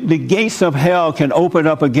 The gates of hell can open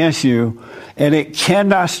up against you, and it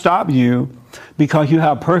cannot stop you because you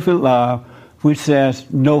have perfect love, which says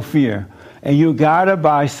no fear. And you're guided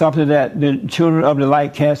by something that the children of the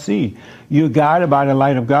light can't see. You're guided by the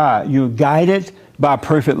light of God. You're guided by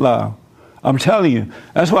perfect love. I'm telling you.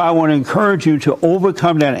 That's why I want to encourage you to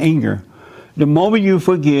overcome that anger. The moment you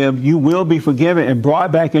forgive, you will be forgiven and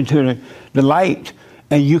brought back into the light,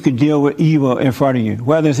 and you can deal with evil in front of you,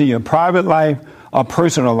 whether it's in your private life or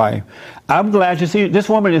personal life. I'm glad to see this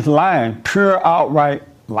woman is lying, pure outright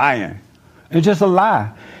lying. It's just a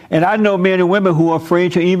lie. And I know men and women who are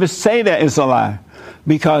afraid to even say that it's a lie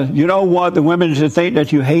because you don't want the women to think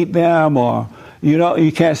that you hate them or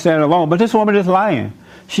you can't stand alone. But this woman is lying.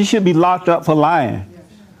 She should be locked up for lying.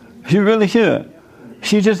 She really should.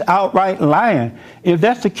 She's just outright lying. If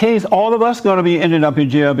that's the case, all of us are going to be ending up in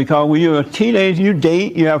jail because when you're a teenager, you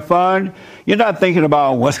date, you have fun. You're not thinking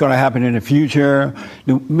about what's going to happen in the future.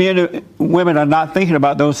 The men and women are not thinking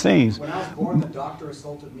about those things. When I was born, the doctor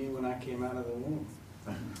assaulted me when I came out of the womb.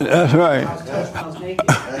 That's right. I was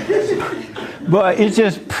naked. But it's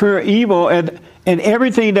just pure evil. And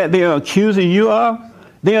everything that they're accusing you of,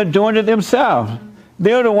 they are doing it themselves.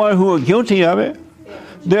 They're the ones who are guilty of it.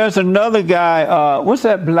 There's another guy, what's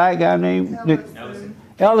that black guy named?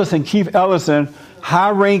 Ellison, Keith Ellison,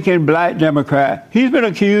 high-ranking black Democrat. He's been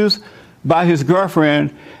accused by his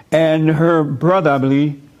girlfriend and her brother, I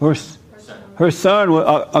believe. Her son,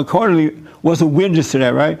 accordingly, was a witness to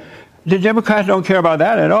that, right? The Democrats don't care about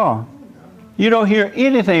that at all. You don't hear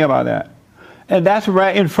anything about that. And that's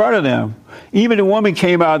right in front of them. Even the woman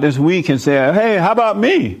came out this week and said, hey, how about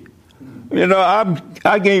me?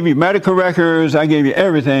 I gave you medical records. I gave you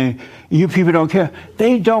everything. You people don't care.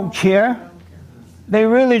 They don't care. They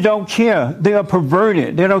really don't care. They are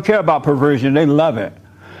perverted. They don't care about perversion. They love it.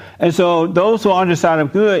 And so those who are on the side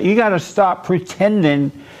of good, you got to stop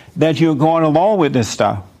pretending that you're going along with this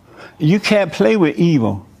stuff. You can't play with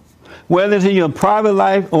evil. Whether it's in your private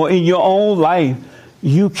life or in your own life,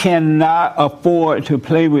 you cannot afford to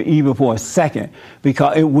play with evil for a second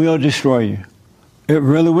because it will destroy you. It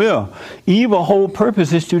really will. Evil's whole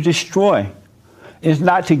purpose is to destroy. It's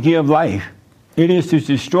not to give life. It is to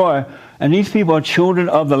destroy. And these people are children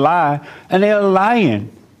of the lie, and they are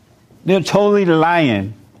lying. They're totally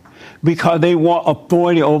lying because they want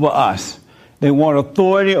authority over us. They want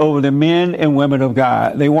authority over the men and women of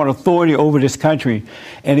God. They want authority over this country.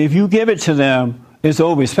 And if you give it to them, it's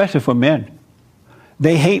over, especially for men.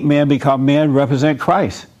 They hate men because men represent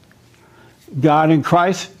Christ. God in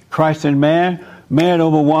Christ, Christ in man, man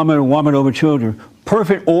over woman, woman over children.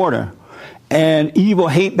 Perfect order. And evil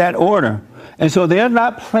hate that order. And so they're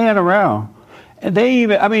not playing around. And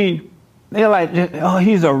they're like, oh,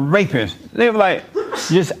 he's a rapist. They're like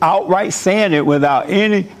just outright saying it without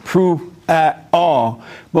any proof at all.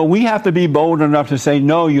 But we have to be bold enough to say,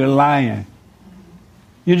 no, you're lying.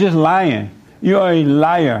 You're just lying. You are a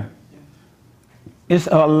liar. It's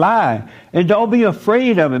a lie. And don't be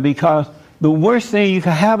afraid of it because the worst thing you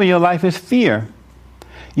can have in your life is fear.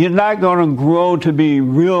 You're not going to grow to be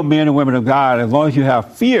real men and women of God as long as you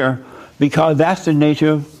have fear because that's the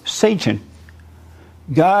nature of Satan.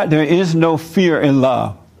 God, there is no fear in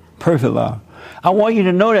love, perfect love. I want you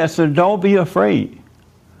to know that, so don't be afraid.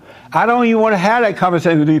 I don't even want to have that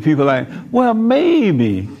conversation with these people like, well,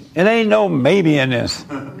 maybe. It ain't no maybe in this.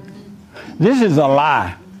 This is a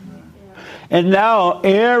lie. And now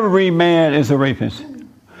every man is a rapist.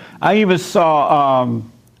 I even saw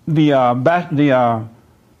the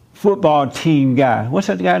football team guy. What's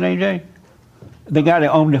that guy named, Jay? The guy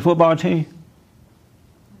that owned the football team?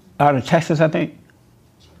 Out of Texas, I think.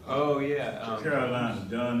 Oh, yeah. Carolina,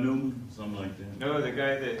 John Newman, something like that. No, the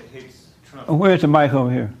guy that hates Trump. Where's the mic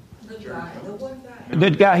over here?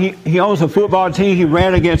 That guy, he owns a football team. He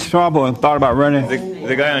ran against Trump and thought about running.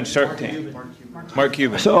 The guy on Shark Tank, Mark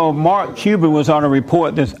Cuban. So Mark Cuban was on a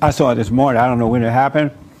report. I saw it this morning. I don't know when it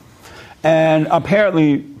happened. And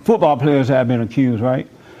apparently football players have been accused, right?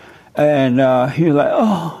 And he was like,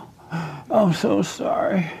 oh, I'm so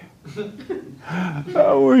sorry.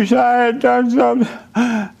 I wish I had done something.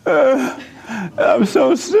 I'm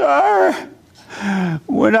so sorry.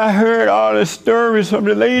 When I heard all the stories from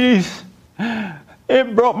the ladies,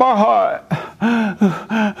 it broke my heart.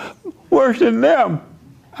 Worse than them.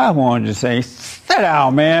 I wanted to say, sit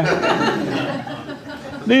down, man.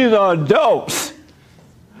 These are adults.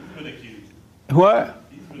 What?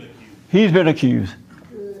 He's been accused.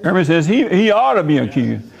 Herman says he ought to be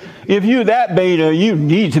accused. If you're that beta, you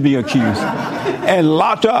need to be accused and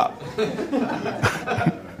locked up.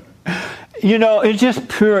 You know, it's just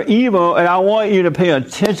pure evil, and I want you to pay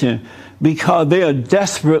attention because they are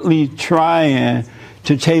desperately trying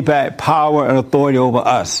to take back power and authority over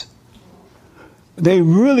us. They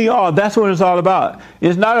really are. That's what it's all about.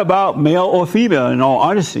 It's not about male or female, in all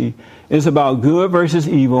honesty. It's about good versus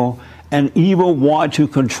evil, and evil want to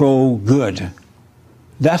control good.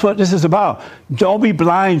 That's what this is about. Don't be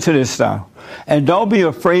blind to this stuff. And don't be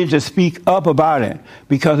afraid to speak up about it.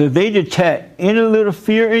 Because if they detect any little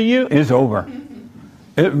fear in you, it's over.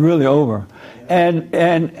 It's really over. And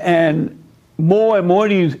more and more of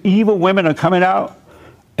these evil women are coming out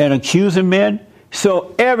and accusing men.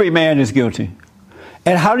 So every man is guilty.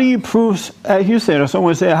 And how do you prove, as you said, or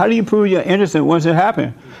someone said, how do you prove you're innocent once it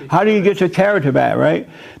happened? How do you get your character back, right?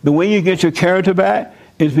 The way you get your character back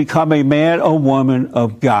is become a man or woman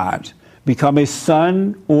of God. Become a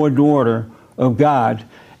son or daughter of God,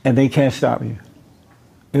 and they can't stop you.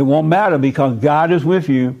 It won't matter because God is with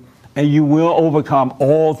you, and you will overcome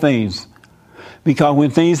all things. Because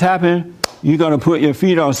when things happen, you're going to put your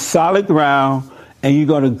feet on solid ground, and you're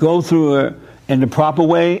going to go through it in the proper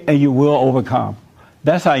way, and you will overcome.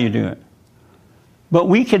 That's how you do it. But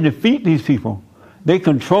we can defeat these people. They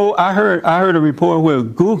control. I heard a report where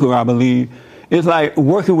Google, I believe, is like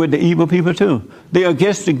working with the evil people too. They're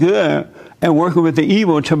against the good and working with the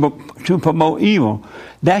evil to promote evil.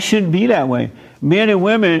 That shouldn't be that way. Men and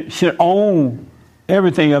women should own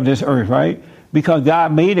everything of this earth, right? Because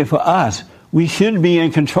God made it for us. We shouldn't be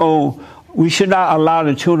in control. We should not allow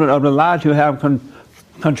the children of the light to have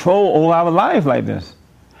control over our life like this.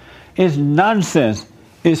 It's nonsense.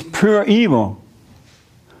 It's pure evil.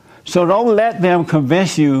 So don't let them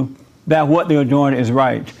convince you that what they're doing is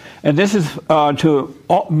right. And this is to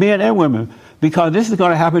all men and women, because this is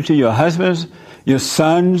going to happen to your husbands, your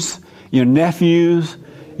sons, your nephews,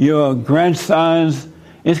 your grandsons.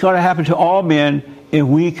 It's going to happen to all men if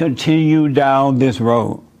we continue down this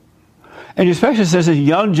road. And especially since this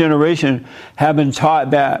young generation have been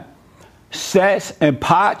taught that sex and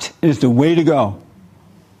pot is the way to go.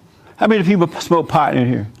 How many people smoke pot in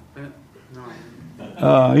here?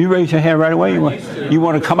 You raise your hand right away. You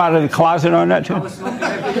want to come out of the closet on that too? I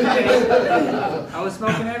was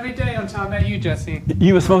smoking every day until I met you, Jesse.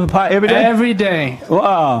 You were smoking pot every day? Every day.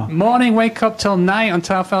 Wow. Morning, wake up till night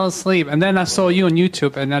until I fell asleep. And then I saw you on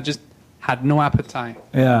YouTube and I just had no appetite.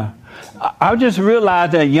 Yeah. I just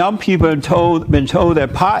realized that young people have been told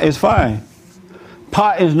that pot is fine.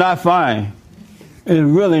 Pot is not fine. It's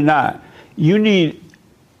really not. You need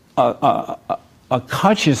a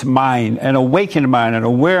conscious mind, an awakened mind, an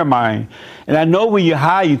aware mind. And I know when you're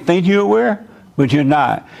high, you think you're aware, but you're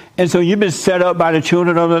not. And so you've been set up by the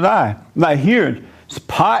children of the lie. Like here,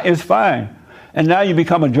 pot is fine. And now you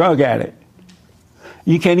become a drug addict.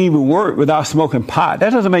 You can't even work without smoking pot. That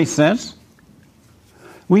doesn't make sense.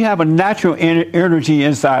 We have a natural energy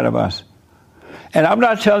inside of us. And I'm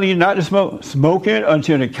not telling you not to smoke. Smoke it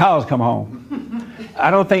until the cows come home.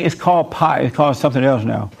 I don't think it's called pot. It's called something else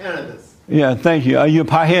now. Cannabis. Yeah, thank you. Are you a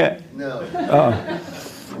pothead? No.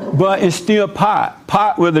 But it's still pot.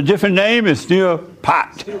 Pot with a different name is still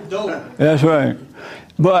pot. Still dope. That's right.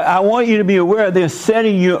 But I want you to be aware they're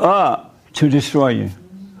setting you up to destroy you.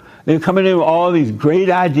 They're coming in with all these great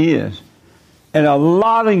ideas. And a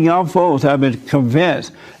lot of young folks have been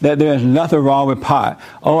convinced that there's nothing wrong with pot.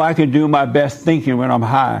 Oh, I can do my best thinking when I'm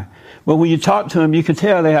high. But when you talk to them, you can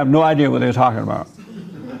tell they have no idea what they're talking about.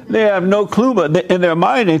 They have no clue, but in their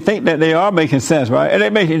mind, they think that they are making sense, right? And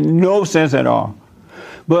they're making no sense at all.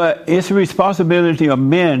 But it's the responsibility of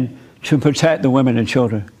men to protect the women and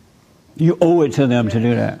children. You owe it to them to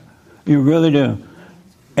do that. You really do.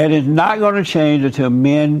 And it's not going to change until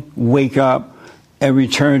men wake up and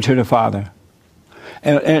return to the Father.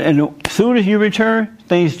 And as soon as you return,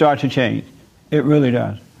 things start to change. It really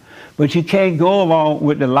does. But you can't go along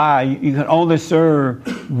with the lie. You can only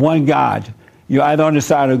serve one God. You're either on the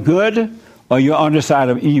side of good or you're on the side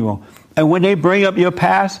of evil. And when they bring up your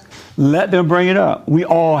past, let them bring it up. We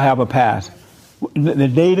all have a past.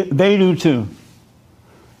 They do too.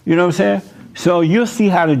 You know what I'm saying? So you'll see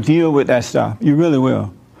how to deal with that stuff. You really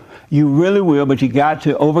will. You really will, but you got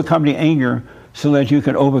to overcome the anger so that you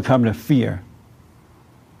can overcome the fear.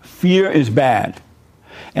 Fear is bad.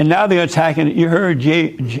 And now they're attacking, you heard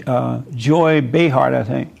Joy Behar, I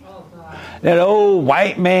think. Oh, God. That old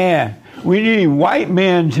white man. We need white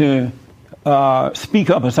men to speak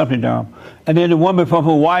up or something dumb. And then the woman from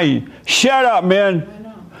Hawaii, shut up,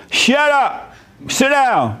 man. Shut up. Sit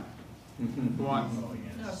down.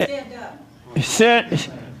 Stand up.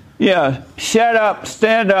 Shut up,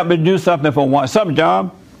 stand up, and do something for once. Something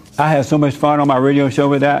dumb. I had so much fun on my radio show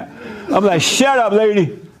with that. I'm like, shut up,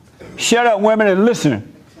 lady. Shut up, women, and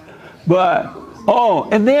listen. But,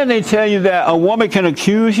 and then they tell you that a woman can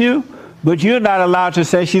accuse you, but you're not allowed to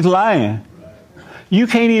say she's lying. You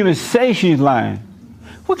can't even say she's lying.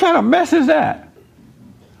 What kind of mess is that?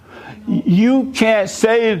 You can't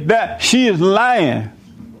say that she is lying.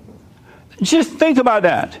 Just think about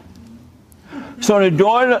that. So the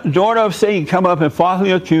daughter of Satan come up and falsely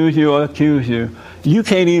accuse you. You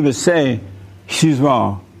can't even say she's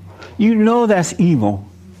wrong. You know that's evil.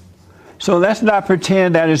 So let's not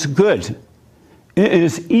pretend that it's good. It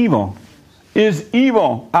is evil. It is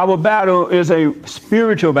evil. Our battle is a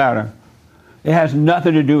spiritual battle. It has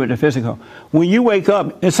nothing to do with the physical. When you wake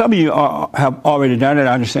up, and some of you have already done it,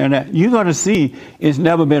 I understand that, you're going to see it's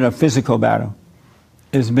never been a physical battle.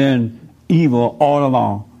 It's been evil all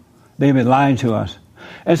along. They've been lying to us.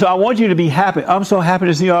 And so I want you to be happy. I'm so happy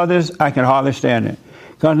to see all this, I can hardly stand it.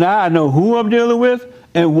 Because now I know who I'm dealing with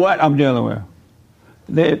and what I'm dealing with.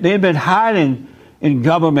 They've been hiding in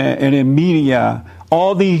government and in media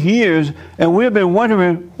all these years, and we've been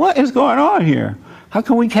wondering, what is going on here? How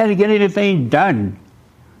come we can't get anything done?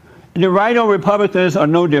 The right-wing Republicans are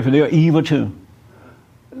no different. They're evil too.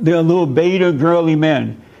 They're little beta girly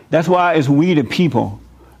men. That's why it's we the people,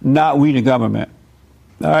 not we the government.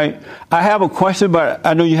 All right. I have a question, but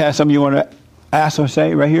I know you have something you want to ask or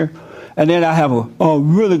say right here. And then I have a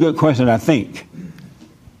really good question, I think.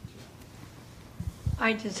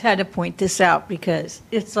 I just had to point this out because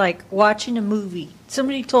it's like watching a movie.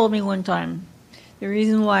 Somebody told me one time the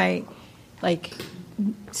reason why, like,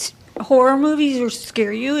 horror movies will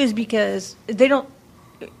scare you is because they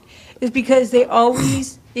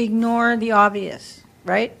always ignore the obvious,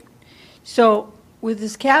 right? So with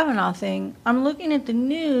this Kavanaugh thing, I'm looking at the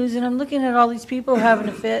news and I'm looking at all these people having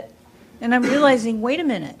a fit, and I'm realizing, wait a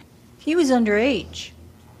minute, he was underage.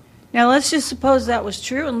 Now let's just suppose that was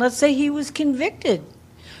true, and let's say he was convicted.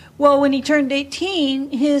 Well, when he turned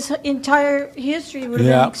 18, his entire history would have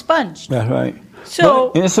been expunged. That's right.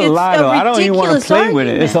 So it's a lie, though. I don't even want to play with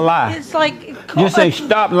it. It's a lie. It's like just say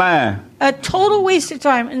stop lying. A total waste of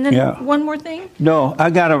time. And then one more thing. No, I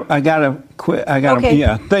gotta quit. Okay.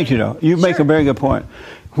 Yeah, thank you though. You make a very good point.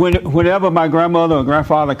 Whenever my grandmother or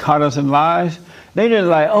grandfather caught us in lies, they didn't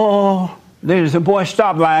they just said, "Boy,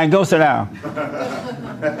 stop lying. Go sit down."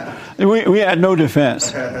 we had no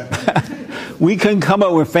defense. We couldn't come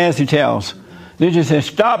up with fancy tales. They just said,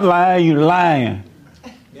 "Stop lying. You're lying."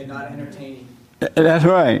 You're not entertaining. That's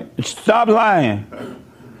right. Stop lying.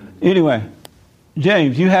 Anyway,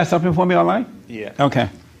 James, you have something for me online? Yeah. Okay.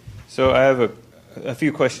 So I have a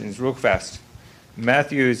few questions real fast.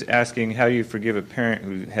 Matthew is asking, how do you forgive a parent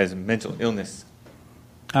who has mental illness?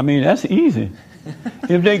 I mean, that's easy.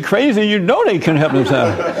 If they're crazy, you know they can help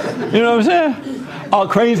themselves. You know what I'm saying? A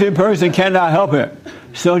crazy person cannot help it.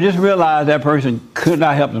 So just realize that person could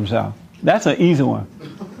not help themselves. That's an easy one.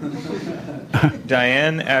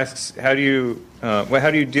 Diane asks, how do you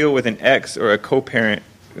deal with an ex or a co-parent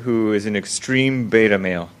who is an extreme beta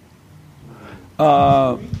male?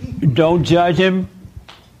 Don't judge him.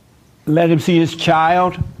 Let him see his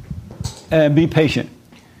child and be patient.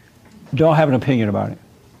 Don't have an opinion about it.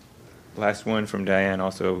 Last one from Diane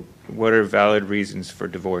also. What are valid reasons for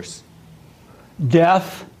divorce?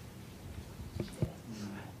 Death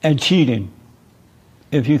and cheating.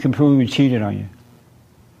 If you can prove he cheated on you.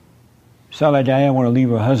 Sound like Diane want to leave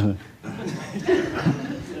her husband.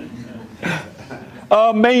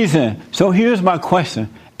 Amazing. So here's my question.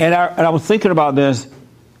 And I was thinking about this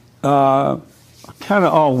kind of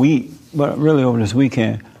all week, but really over this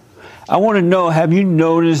weekend. I want to know, have you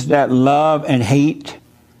noticed that love and hate,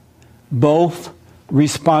 both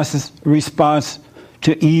response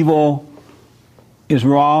to evil is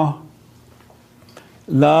wrong?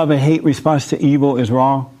 Love and hate response to evil is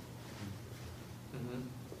wrong?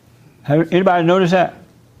 Have anybody noticed that?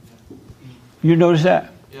 You noticed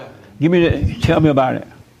that? Yeah. Tell me about it.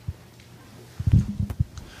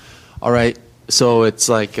 All right. So it's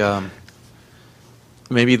like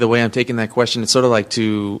maybe the way I'm taking that question, it's sort of like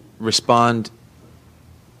to respond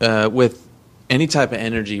with any type of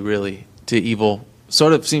energy, really, to evil.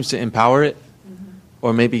 Sort of seems to empower it,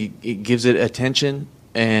 or maybe it gives it attention,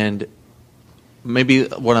 and maybe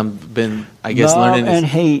what I've been, I guess, learning is... Love and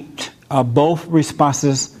hate are both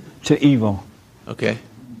responses to evil. Okay.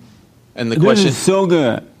 And the question... This is so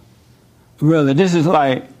good. Really, this is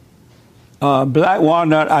like black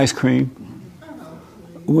walnut ice cream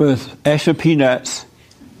with extra peanuts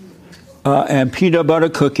and peanut butter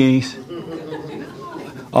cookies,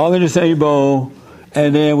 all in the same bowl,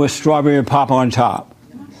 and then with strawberry pop on top.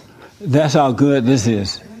 That's how good this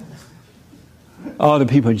is. All the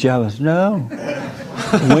people are jealous. No.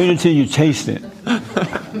 Wait until you taste it.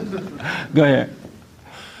 Go ahead.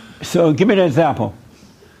 So give me an example.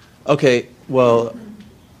 Okay, well,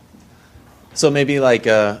 so maybe like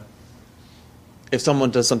if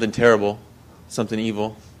someone does something terrible, something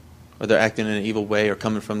evil, or they're acting in an evil way or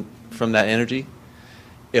coming from that energy,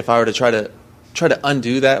 if I were to try to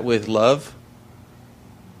undo that with love,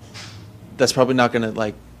 that's probably not going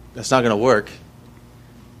to that's not going to work.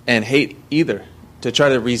 And hate either. To try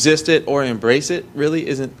to resist it or embrace it really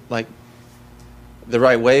isn't like the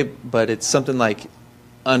right way, but it's something like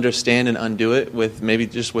understand and undo it with maybe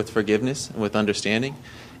just with forgiveness and with understanding,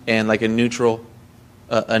 and like a neutral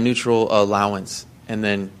allowance, and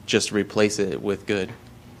then just replace it with good.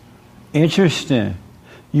 Interesting.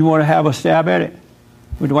 You want to have a stab at it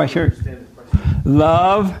with the white shirt?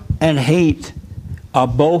 Love and hate are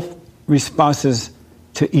both responses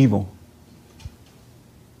to evil.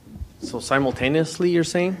 So simultaneously, you're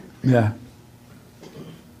saying? Yeah.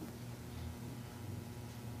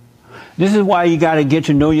 This is why you got to get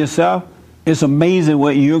to know yourself. It's amazing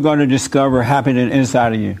what you're going to discover happening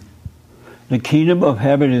inside of you. The kingdom of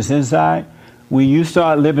heaven is inside. When you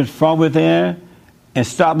start living from within and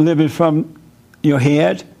stop living from your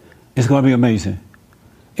head, it's going to be amazing.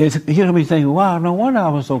 You're going to be thinking, wow, no wonder I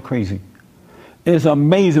was so crazy. It's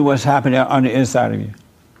amazing what's happening on the inside of you.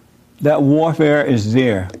 That warfare is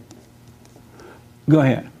there. Go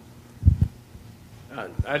ahead.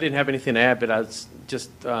 I didn't have anything to add, but I was just,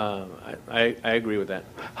 I agree with that.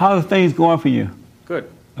 How are things going for you? Good.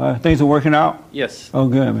 Things are working out? Yes. Oh,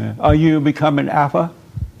 good, man. Are you becoming alpha?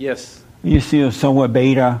 Yes. You still somewhat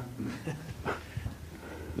beta?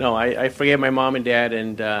 No, I forgave my mom and dad,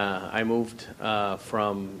 and I moved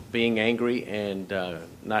from being angry and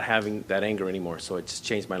not having that anger anymore. So it's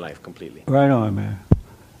changed my life completely. Right on,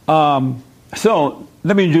 man. So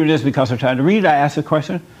let me do this because of time. The reason I asked the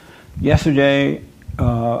question, yesterday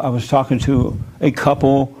I was talking to a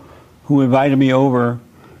couple who invited me over,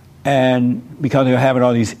 and because they were having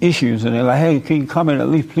all these issues, and they're like, hey, can you come in at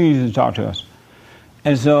least please and talk to us?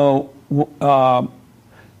 And so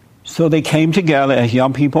so they came together as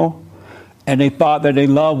young people, and they thought that they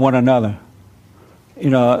loved one another. You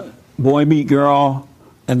know, boy meet girl,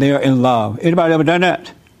 and they're in love. Anybody ever done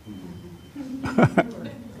that?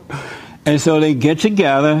 And so they get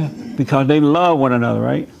together because they love one another,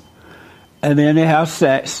 right? And then they have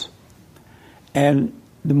sex. And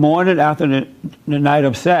the morning after the night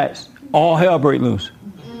of sex, all hell breaks loose.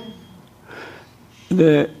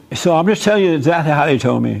 So I'm just telling you exactly how they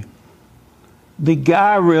told me. The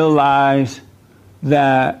guy realized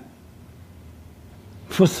that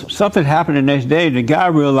something happened the next day. The guy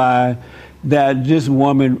realized that this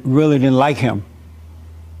woman really didn't like him,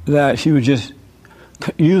 that she was just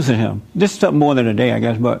using him. This took more than a day, I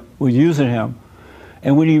guess, but was using him.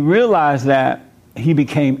 And when he realized that, he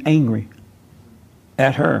became angry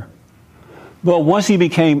at her. But once he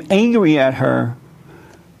became angry at her,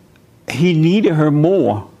 he needed her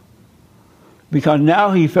more, because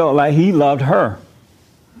now he felt like he loved her.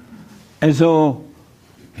 And so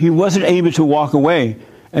he wasn't able to walk away.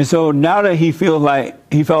 And so now that he felt like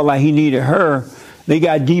he needed her, they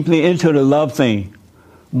got deeply into the love thing.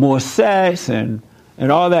 More sex and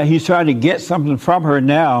all that. He's trying to get something from her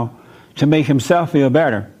now to make himself feel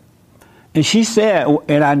better. And she said,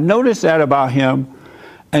 and I noticed that about him.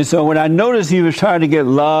 And so when I noticed he was trying to get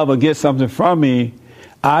love or get something from me,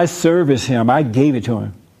 I serviced him. I gave it to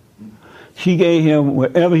him. She gave him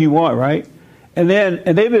whatever he wanted, right? And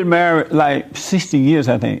they've been married like 60 years,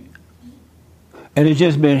 I think. And it's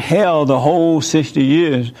just been hell the whole 60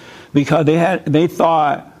 years because they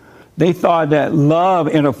thought that love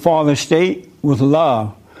in a fallen state was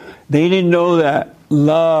love. They didn't know that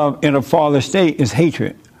love in a fallen state is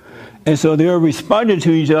hatred. And so they were responding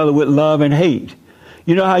to each other with love and hate.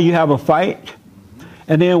 You know how you have a fight?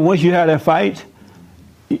 And then once you have that fight,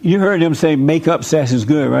 you heard them say make up sex is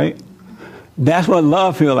good, right? That's what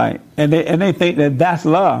love feel like. And they think that that's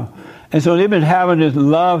love. And so they've been having this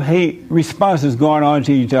love-hate responses going on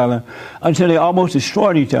to each other until they almost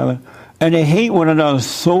destroyed each other. And they hate one another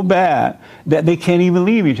so bad that they can't even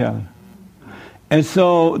leave each other. And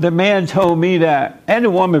so the man told me that, and the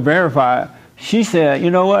woman verified, she said,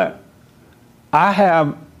 you know what?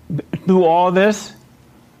 Through all this,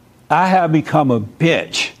 I have become a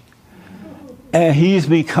bitch. And he's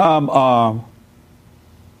become, what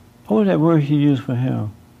was that word she used for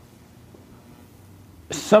him?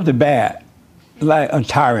 Something bad, like a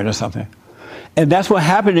tyrant or something. And that's what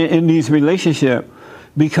happened in these relationships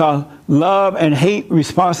because love and hate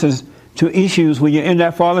responses to issues when you're in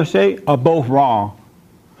that fallen state are both wrong.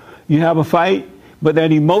 You have a fight, but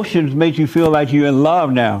that emotions make you feel like you're in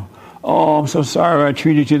love now. Oh, I'm so sorry I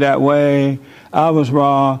treated you that way. I was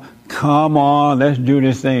wrong. Come on, let's do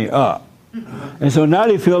this thing up. And so now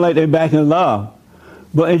they feel like they're back in love.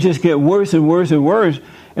 But it just gets worse and worse and worse.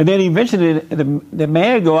 And then eventually the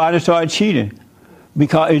man go out and start cheating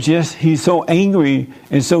because he's so angry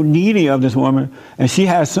and so needy of this woman. And she's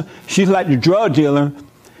like the drug dealer.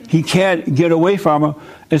 He can't get away from her.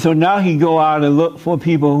 And so now he go out and look for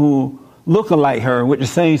people who look like her with the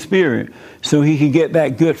same spirit so he can get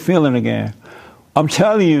that good feeling again. I'm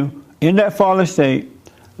telling you, in that fallen state,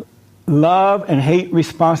 love and hate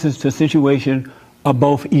responses to situations are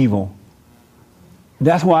both evil.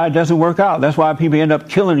 That's why it doesn't work out. That's why people end up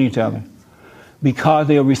killing each other. Because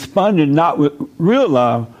they are responding not with real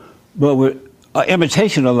love, but with an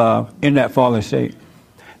imitation of love in that fallen state.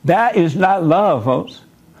 That is not love, folks.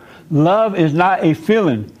 Love is not a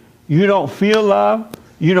feeling. You don't feel love.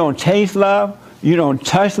 You don't taste love. You don't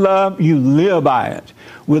touch love. You live by it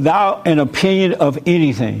without an opinion of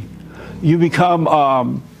anything. You become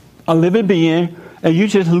a living being, and you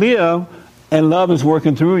just live, and love is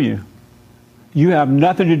working through you. You have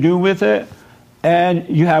nothing to do with it, and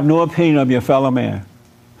you have no opinion of your fellow man.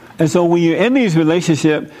 And so when you're in these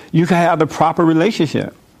relationships, you can have the proper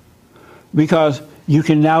relationship because you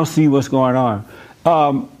can now see what's going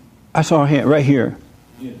on. I saw a hand right here.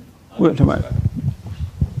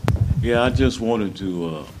 Yeah, I just wanted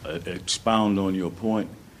to expound on your point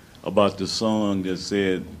about the song that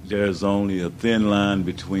said there's only a thin line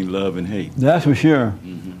between love and hate. That's for sure.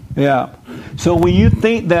 Mm-hmm. Yeah. So when you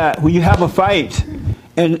think that, when you have a fight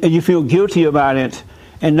and you feel guilty about it,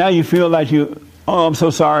 and now you feel like I'm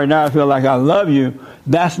so sorry, now I feel like I love you,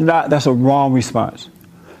 that's a wrong response.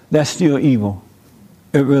 That's still evil.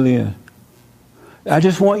 It really is. I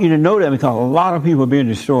just want you to know that because a lot of people are being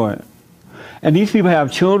destroyed. And these people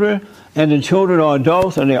have children, and the children are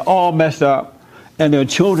adults, and they're all messed up. And their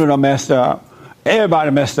children are messed up.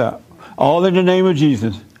 Everybody messed up. All in the name of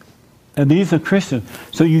Jesus. And these are Christians.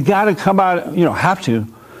 So you got to come out, you don't have to,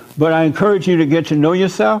 but I encourage you to get to know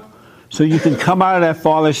yourself so you can come out of that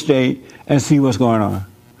fallen state and see what's going on.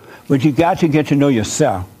 But you got to get to know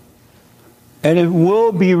yourself. And it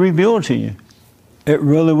will be revealed to you. It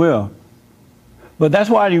really will. But that's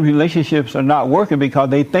why these relationships are not working because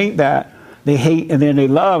they think that they hate and then they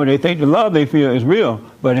love, and they think the love they feel is real,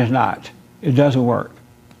 but it's not. It doesn't work.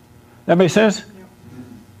 That make sense? Yep.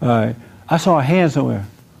 All right. I saw a hand somewhere.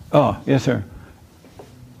 Oh, yes, sir.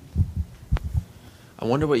 I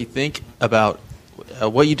wonder what you think about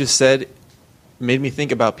what you just said. Made me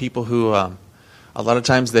think about people who, a lot of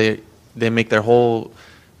times they make their whole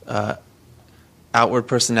outward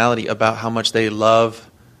personality about how much they love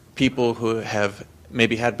people who have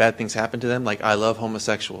maybe had bad things happen to them. Like, I love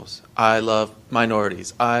homosexuals. I love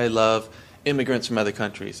minorities. I love immigrants from other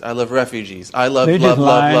countries. I love refugees. I love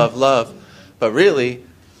love. But really,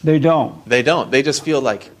 they don't. They don't. They just feel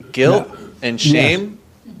like guilt and shame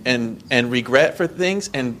and regret for things.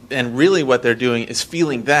 And really what they're doing is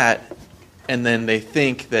feeling that. And then they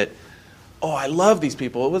think that, oh, I love these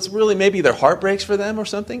people. It was really maybe their heart breaks for them or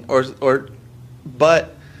something.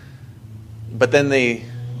 But then they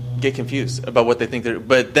get confused about what they think they're.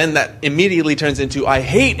 But then that immediately turns into, I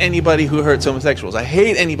hate anybody who hurts homosexuals. I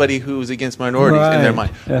hate anybody who's against minorities in their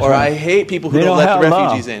mind. That's or right. I hate people who don't let the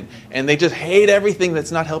refugees in. And they just hate everything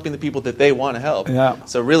that's not helping the people that they want to help. Yeah.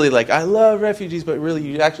 So really, like, I love refugees, but really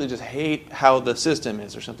you actually just hate how the system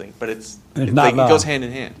is or something. But it's not like, it goes hand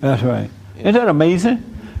in hand. That's right. Isn't that amazing?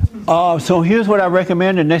 So here's what I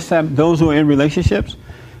recommend the next time those who are in relationships,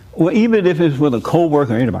 well, even if it's with a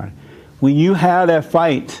coworker or anybody, when you have that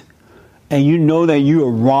fight and you know that you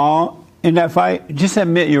are wrong in that fight, just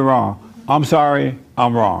admit you're wrong. I'm sorry,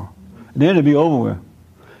 I'm wrong. Then it'll be over with.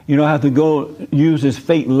 You don't have to go use this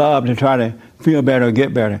fake love to try to feel better or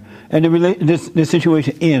get better. And this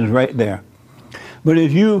situation ends right there. But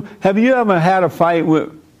have you ever had a fight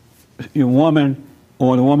with your woman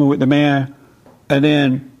or the woman with the man, and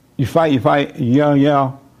then you fight,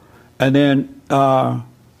 yell, and then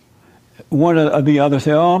one of the others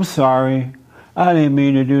say, "Oh, I'm sorry. I didn't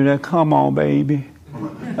mean to do that. Come on, baby.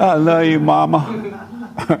 I love you,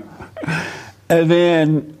 mama." And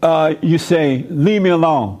then you say, "Leave me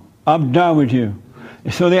alone. I'm done with you."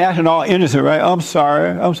 So they're acting all innocent, right? "I'm sorry.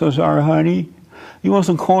 I'm so sorry, honey. You want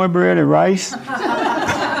some cornbread and rice?"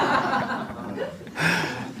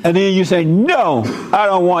 And then you say, "No, I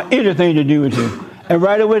don't want anything to do with you." And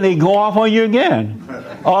right away they go off on you again.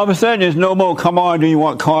 All of a sudden there's no more, "Come on, do you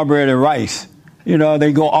want cornbread and rice?"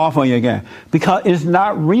 They go off on you again. Because it's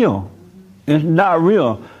not real. It's not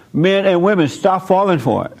real. Men and women, stop falling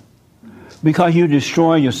for it. Because you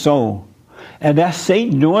destroy your soul. And that's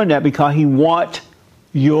Satan doing that because he wants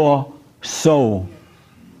your soul.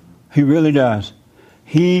 He really does.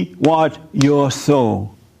 He wants your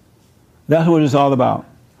soul. That's what it's all about.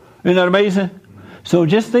 Isn't that amazing? So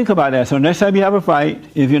just think about that. So next time you have a fight,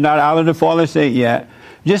 if you're not out of the fallen state yet,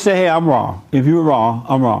 just say, "Hey, I'm wrong. If you're wrong,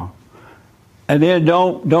 I'm wrong." And then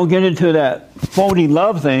don't get into that phony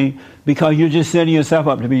love thing because you're just setting yourself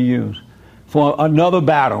up to be used for another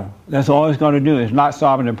battle. That's all it's going to do. It's not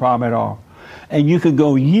solving the problem at all. And you could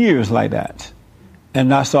go years like that and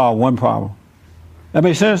not solve one problem. That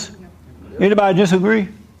makes sense? Anybody disagree?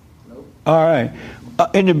 Nope. All right.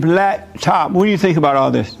 In the black top, what do you think about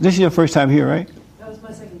all this? This is your first time here, right? That was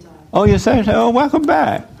my second time. Oh, your second time? Oh, welcome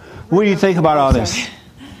back. What do you think about all this?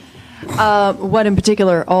 What in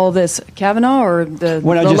particular? All this Kavanaugh or the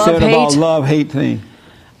what I just said about love-hate thing?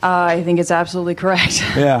 I think it's absolutely correct.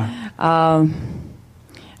 Yeah.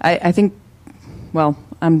 I think, well,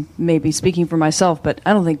 I'm maybe speaking for myself, but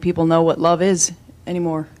I don't think people know what love is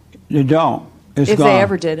anymore. They don't. It's if gone. they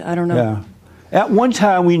ever did, I don't know. Yeah. At one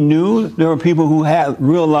time, we knew there were people who had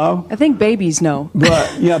real love. I think babies know.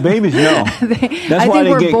 But, yeah, babies know. I think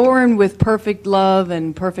we're born with perfect love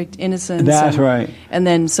and perfect innocence. That's right. And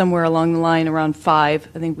then somewhere along the line, around 5,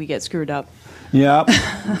 I think we get screwed up. Yep.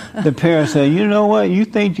 The parents say, "You know what? You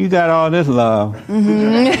think you got all this love.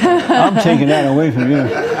 Mm-hmm. I'm taking that away from you.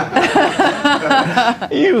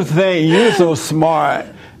 You think you're so smart.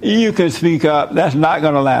 You can speak up. That's not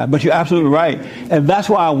going to last." But you're absolutely right. And that's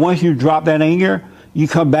why once you drop that anger, you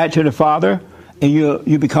come back to the Father and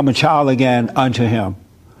you become a child again unto Him.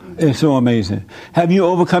 It's so amazing. Have you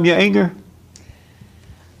overcome your anger?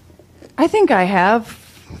 I think I have,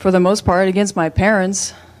 for the most part, against my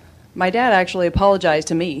parents. My dad actually apologized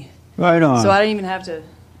to me. Right on. So I didn't even have to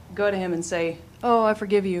go to him and say, "Oh, I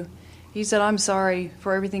forgive you." He said, "I'm sorry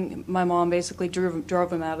for everything." My mom basically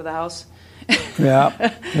drove him out of the house.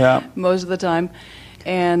 Yeah, yeah. Most of the time.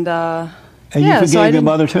 And you forgave your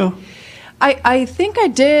mother too? I think I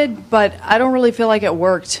did, but I don't really feel like it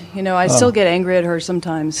worked. I still get angry at her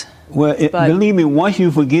sometimes. Well, believe me, once you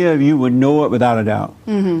forgive, you would know it without a doubt.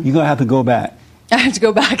 Mm-hmm. You're going to have to go back. I have to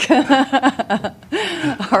go back.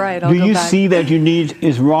 All right, I'll go back. Do you see that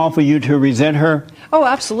it's wrong for you to resent her? Oh,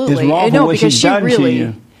 absolutely. It's wrong for what she's done to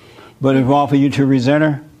you, but it's wrong for you to resent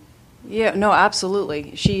her? Yeah, no,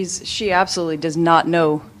 absolutely. She absolutely does not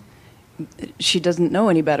know. She doesn't know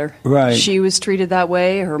any better. Right. She was treated that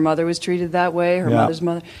way. Her mother was treated that way. Her mother's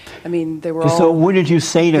mother. I mean, they were all. So what did you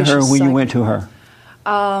say to her when you went to her?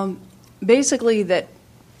 Basically that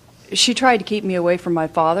she tried to keep me away from my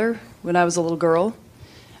father when I was a little girl.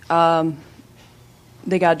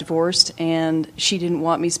 They got divorced, and she didn't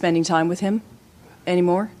want me spending time with him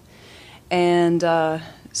anymore. And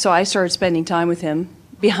so I started spending time with him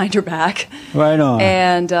behind her back. Right on.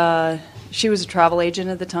 And she was a travel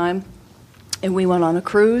agent at the time. And we went on a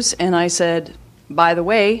cruise, and I said, "By the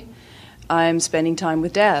way, I'm spending time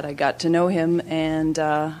with Dad. I got to know him, and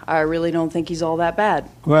I really don't think he's all that bad."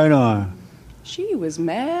 Right on. She was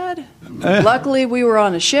mad. Luckily, we were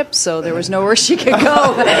on a ship, so there was nowhere she could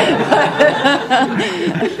go.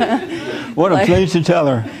 What a place to tell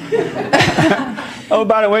her. Oh,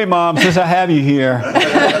 by the way, Mom, since I have you here.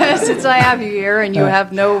 Since I have you here and you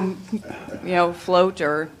have no, float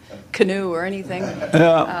or canoe or anything.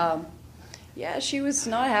 Yeah, she was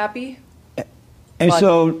not happy. And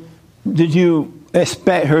so, did you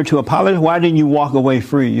expect her to apologize? Why didn't you walk away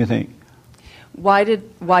free, you think? Why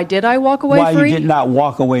did I walk away free? Why you did not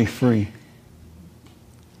walk away free?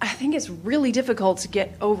 think it's really difficult to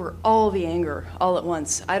get over all the anger all at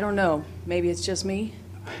once. I don't know. Maybe it's just me.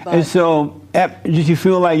 But And so, did you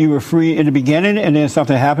feel like you were free in the beginning, and then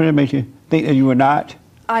something happened that made you think that you were not?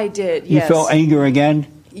 I did, You yes. felt anger again?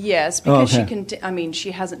 Yes, because Okay.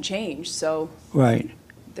 she hasn't changed, so Right.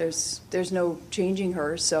 there's no changing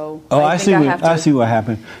her, so Oh, I think see. have to, I see what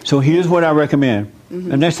happened. So here's what I recommend. Mhm.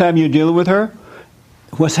 The next time you're dealing with her,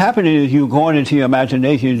 what's happening is you're going into your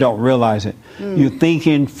imagination. You don't realize it. Mm. You're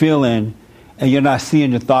thinking, feeling, and you're not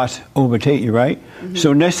seeing the thoughts overtake you. Right. Mhm.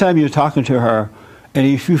 So next time you're talking to her, and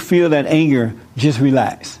if you feel that anger, just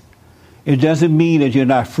relax. It doesn't mean that you're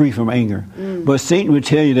not free from anger. Mm. But Satan would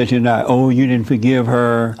tell you that you're not. Oh, you didn't forgive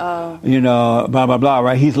her. Oh. You know, blah blah blah.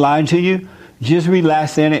 Right. He's lying to you. Just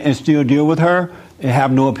relax in it and still deal with her and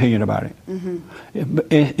have no opinion about it.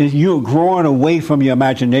 Mhm. You're growing away from your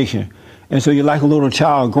imagination. And so you're like a little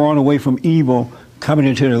child growing away from evil, coming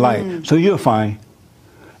into the light. Mm. So you're fine.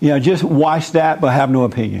 Yeah, just watch that, but have no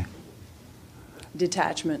opinion.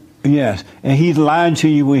 Detachment. Yes. And he's lying to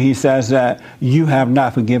you when he says that you have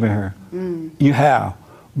not forgiven her. Mm. You have.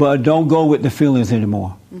 But don't go with the feelings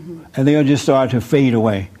anymore. Mhm. And they'll just start to fade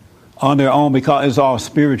away on their own because it's all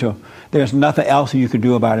spiritual. There's nothing else you can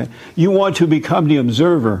do about it. You want to become the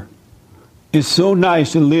observer. It's so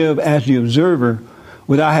nice to live as the observer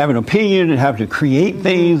without having an opinion and having to create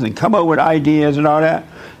things and come up with ideas and all that.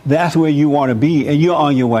 That's where you want to be, and you're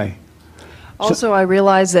on your way. Also, I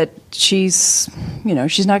realize that she's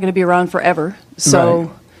not going to be around forever, so Right.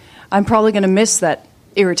 I'm probably going to miss that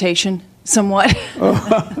irritation somewhat.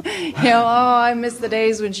 I miss the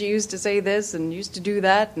days when she used to say this and used to do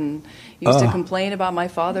that and used to complain about my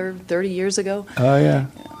father 30 years ago. Oh, yeah.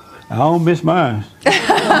 I don't miss mine.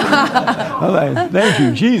 I'm like, thank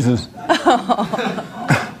you, Jesus.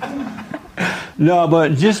 No,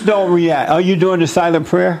 but just don't react. Are you doing the silent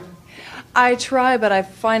prayer? I try, but I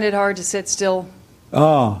find it hard to sit still.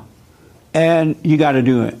 Oh, and you got to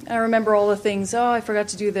do it. I remember all the things. Oh, I forgot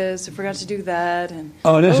to do this. I forgot to do that. And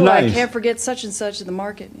Oh, that's nice. I can't forget such and such in the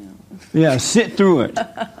market. Yeah, sit through it.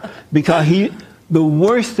 Because the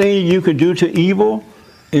worst thing you could do to evil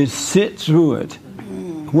is sit through it.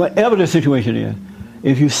 Whatever the situation is.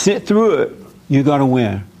 If you sit through it, you're going to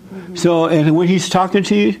win. So, and when he's talking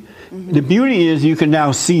to you, the beauty is you can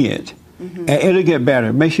now see it. And it'll get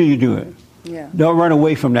better. Make sure you do it. Yeah. Don't run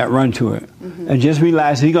away from that. Run to it. And just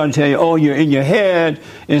realize he's going to tell you, oh, you're in your head.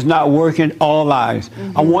 It's not working. All lies.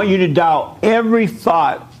 I want you to doubt every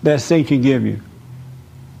thought that Satan give you.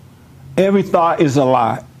 Every thought is a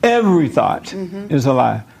lie. Every thought is a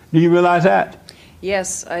lie. Do you realize that?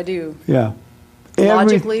 Yes, I do. Yeah.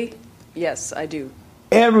 Logically, yes, I do.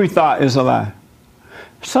 Every thought is a lie.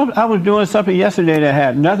 I was doing something yesterday that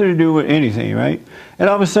had nothing to do with anything, right? And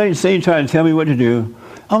all of a sudden, Satan trying to tell me what to do.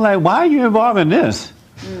 I'm like, why are you involved in this?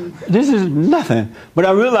 This is nothing. But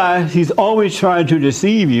I realize he's always trying to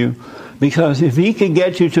deceive you because if he can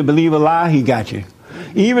get you to believe a lie, he got you.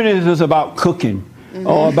 Even if it's about cooking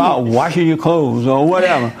or about washing your clothes or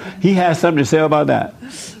whatever, he has something to say about that.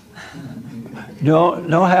 Don't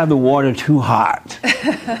have the water too hot.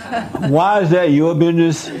 Why is that your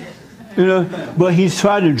business? But he's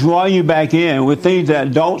trying to draw you back in with things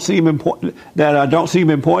that don't seem important,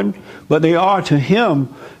 but they are to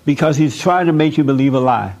him because he's trying to make you believe a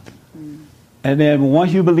lie. And then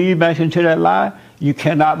once you believe back into that lie, you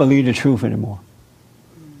cannot believe the truth anymore.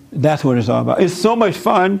 That's what it's all about. It's so much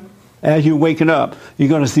fun as you're waking up. You're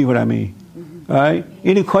going to see what I mean. All right?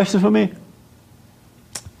 Any questions for me?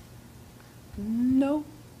 No.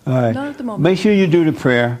 All right. Not at the moment. Make sure you do the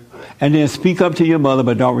prayer and then speak up to your mother,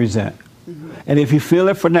 but don't resent. And if you feel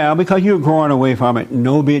it for now, because you're growing away from it,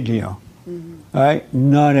 no big deal. All right?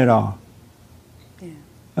 None at all.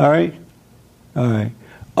 All right? All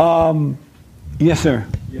right. Yes, sir.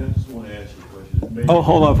 Yeah, I just want to ask you a question. Oh,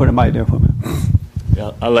 hold on for the mic there for me.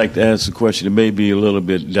 Yeah, I'd like to ask a question. It may be a little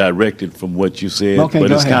bit directed from what you said, Okay, but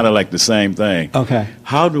go it's ahead. kind of like the same thing. Okay.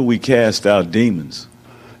 How do we cast out demons?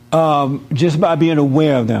 Just by being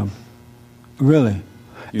aware of them. Really.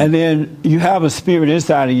 And then you have a spirit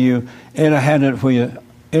inside of you, it'll handle it for you.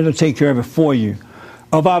 It'll take care of it for you.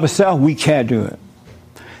 Of ourselves, we can't do it.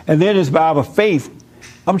 And then it's by our faith.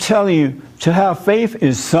 I'm telling you, to have faith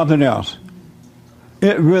is something else.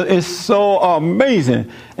 It really is so amazing.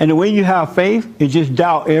 And when you have faith, it just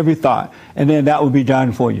doubt every thought. And then that will be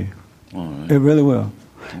done for you. All right. It really will.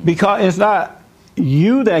 Because it's not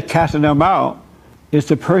you that casting them out. It's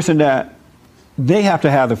the person that they have to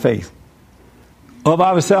have the faith. Of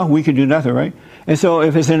ourselves, we can do nothing, right? And so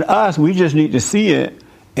if it's in us, we just need to see it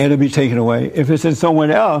and it'll be taken away. If it's in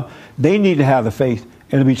someone else, they need to have the faith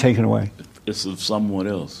and it'll be taken away. It's of someone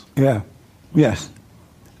else. Yeah. Yes.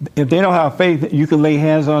 If they don't have faith, you can lay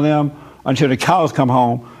hands on them until the cows come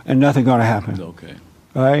home and nothing's going to happen. Okay.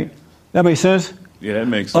 All right? That makes sense? Yeah, that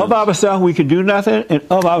makes sense. Of ourselves, we can do nothing, and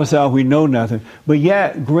of ourselves, we know nothing. But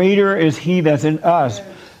yet, greater is he that's in us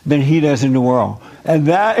than he that's in the world. And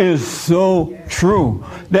that is so true.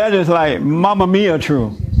 That is like Mamma Mia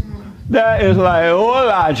true. That is like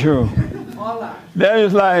hola true. That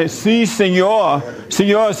is like si, senor,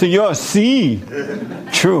 senor, senor, si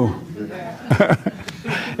true.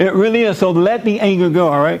 It really is. So let the anger go,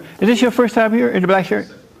 all right? Is this your first time here in the black shirt?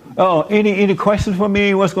 Oh, any questions for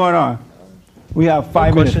me? What's going on? We have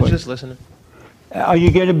 5 minutes. Questions, just listening. Are you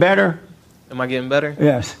getting better? Am I getting better?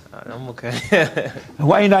 Yes. I'm okay.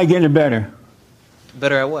 Why are you not getting better?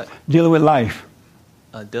 Better at what? Dealing with life.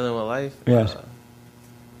 Dealing with life? Yes.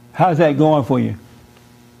 How's that going for you?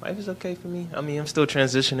 Life is okay for me. I mean, I'm still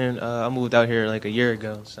transitioning. I moved out here like a year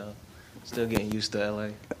ago, so still getting used to LA.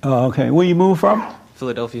 Oh, okay. Where you moved from?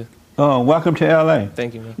 Philadelphia. Oh, welcome to LA.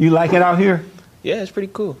 Thank you, man. You like it out here? Yeah, it's pretty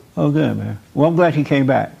cool. Oh, good, man. Well, I'm glad you came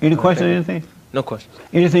back. Any questions or anything? No questions.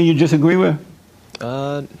 Anything you disagree with?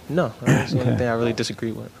 No. I don't see anything I really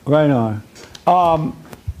disagree with. Right on.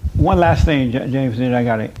 One last thing, James, then I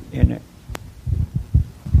got it in it.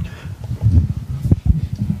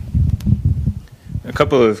 A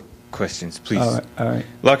couple of questions, please. All right.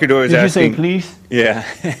 Lock your door is Did asking. you say please?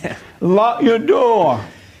 Yeah. Lock your door.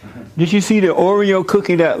 Did you see the Oreo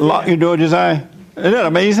cookie that lock your door design? Isn't that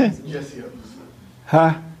amazing? Jesse O's.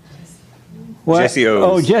 Huh? What? Jesse O's.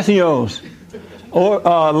 Oh, Jesse O's. Or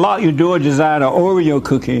lock your door design an Oreo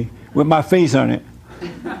cookie with my face on it.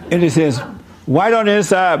 And it says, white on the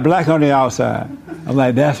inside, black on the outside. I'm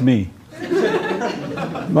like, that's me.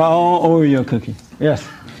 My own Oreo cookie. Yes.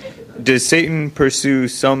 Does Satan pursue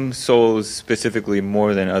some souls specifically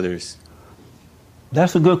more than others?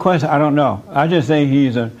 That's a good question. I don't know. I just think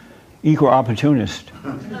he's an equal opportunist.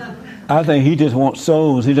 I think he just wants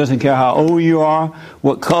souls. He doesn't care how old you are,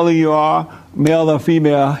 what color you are, male or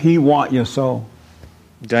female. He wants your soul.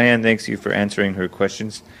 Diane thanks you for answering her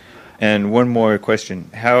questions. And one more question.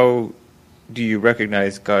 How do you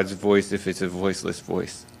recognize God's voice if it's a voiceless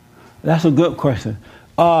voice? That's a good question.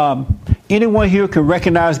 Anyone here can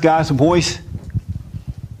recognize God's voice?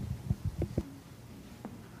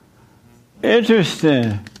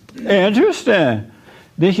 Interesting.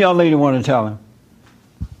 This young lady wanted to tell him.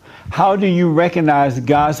 How do you recognize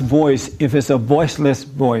God's voice if it's a voiceless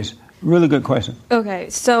voice? Really good question. Okay,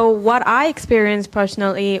 so what I experienced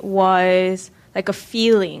personally was like a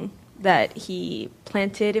feeling that he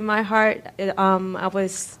planted in my heart. I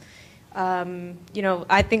was,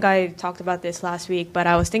 I think I talked about this last week, but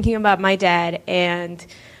I was thinking about my dad, and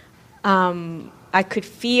I could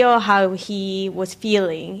feel how he was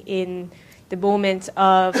feeling in the moments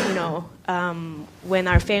of, when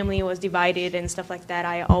our family was divided and stuff like that.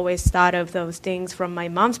 I always thought of those things from my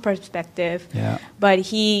mom's perspective. Yeah.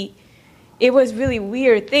 But it was really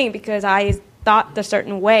weird thing because I thought a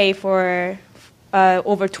certain way for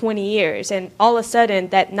over 20 years. And all of a sudden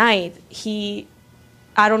that night,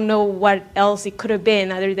 I don't know what else it could have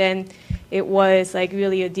been other than it was like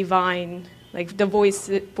really a divine, like the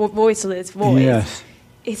voiceless voice. Yes.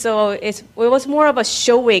 So it was more of a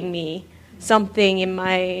showing me something in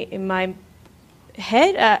my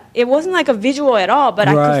head. It wasn't like a visual at all, but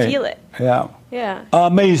I could feel it. Yeah. Yeah.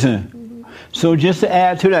 Amazing. Mm-hmm. So just to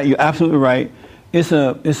add to that, you're absolutely right. It's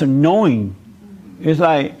a knowing. It's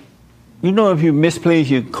like, if you misplace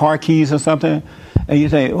your car keys or something, and you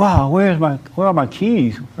say, wow, where are my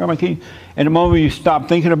keys? Where are my keys? And the moment you stop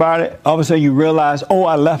thinking about it, all of a sudden you realize, oh,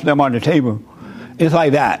 I left them on the table. It's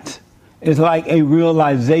like that. It's like a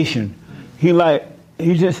realization. You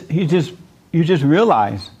just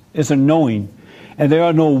realize. It's a knowing. And there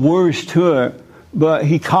are no words to it, but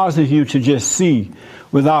he causes you to just see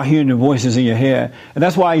without hearing the voices in your head. And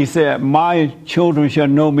that's why he said, my children shall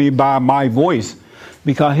know me by my voice,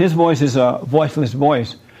 because his voice is a voiceless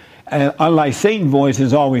voice. And unlike Satan's voice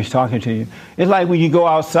is always talking to you. It's like when you go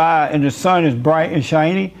outside and the sun is bright and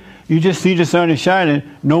shiny, you just see the sun is shining,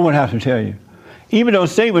 no one has to tell you. Even though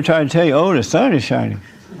Satan would try to tell you, oh, the sun is shining.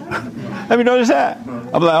 Have you noticed that?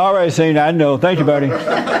 I'm like, all right, Satan, I know. Thank you, buddy.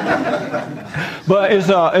 But it's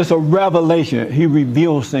a revelation. He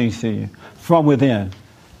reveals things to you from within.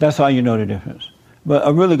 That's how you know the difference. But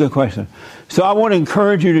a really good question. So I want to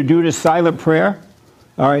encourage you to do this silent prayer.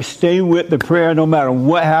 All right, stay with the prayer no matter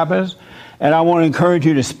what happens. And I want to encourage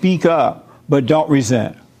you to speak up, but don't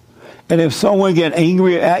resent. And if someone gets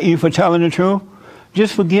angry at you for telling the truth,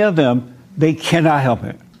 just forgive them. They cannot help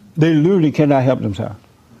it. They literally cannot help themselves.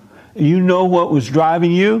 You know what was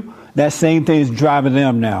driving you? That same thing is driving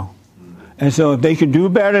them now. And so if they could do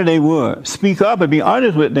better, they would. Speak up and be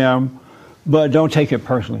honest with them, but don't take it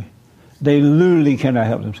personally. They literally cannot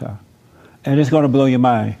help themselves. And it's going to blow your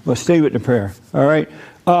mind. But stay with the prayer, all right?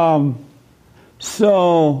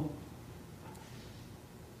 So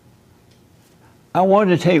I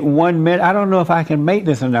wanted to take 1 minute. I don't know if I can make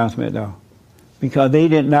this announcement, though, because they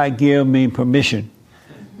did not give me permission.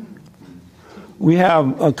 We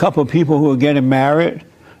have a couple of people who are getting married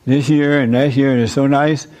this year and next year, and it's so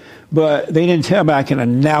nice. But they didn't tell me I can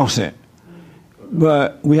announce it.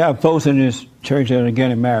 But we have folks in this church that are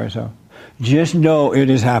getting married, so just know it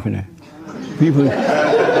is happening. People,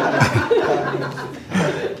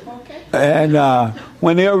 and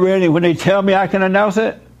when they're ready, when they tell me I can announce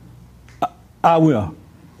it, I will.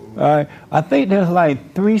 I think there's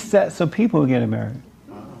like 3 sets of people getting married.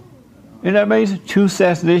 Isn't that amazing? 2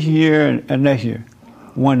 sets this year and next year.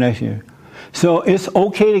 1 next year. So it's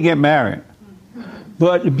okay to get married.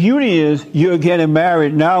 But the beauty is you're getting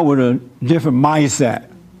married now with a different mindset.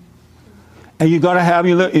 And you're going to have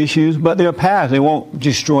your little issues, but they'll pass. They won't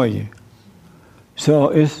destroy you. So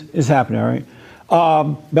it's happening, all right?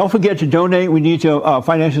 Don't forget to donate. We need your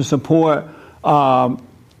financial support.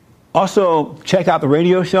 Also, check out the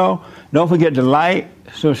radio show. Don't forget to like,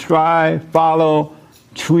 subscribe, follow,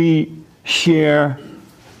 tweet, share,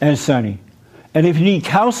 and Sunny. And if you need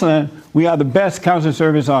counseling, we are the best counseling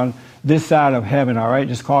service on this side of heaven, all right?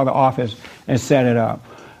 Just call the office and set it up.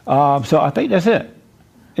 So I think that's it.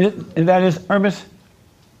 That is, Ernest?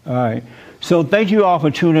 All right. So thank you all for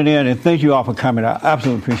tuning in, and thank you all for coming. I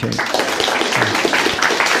absolutely appreciate it.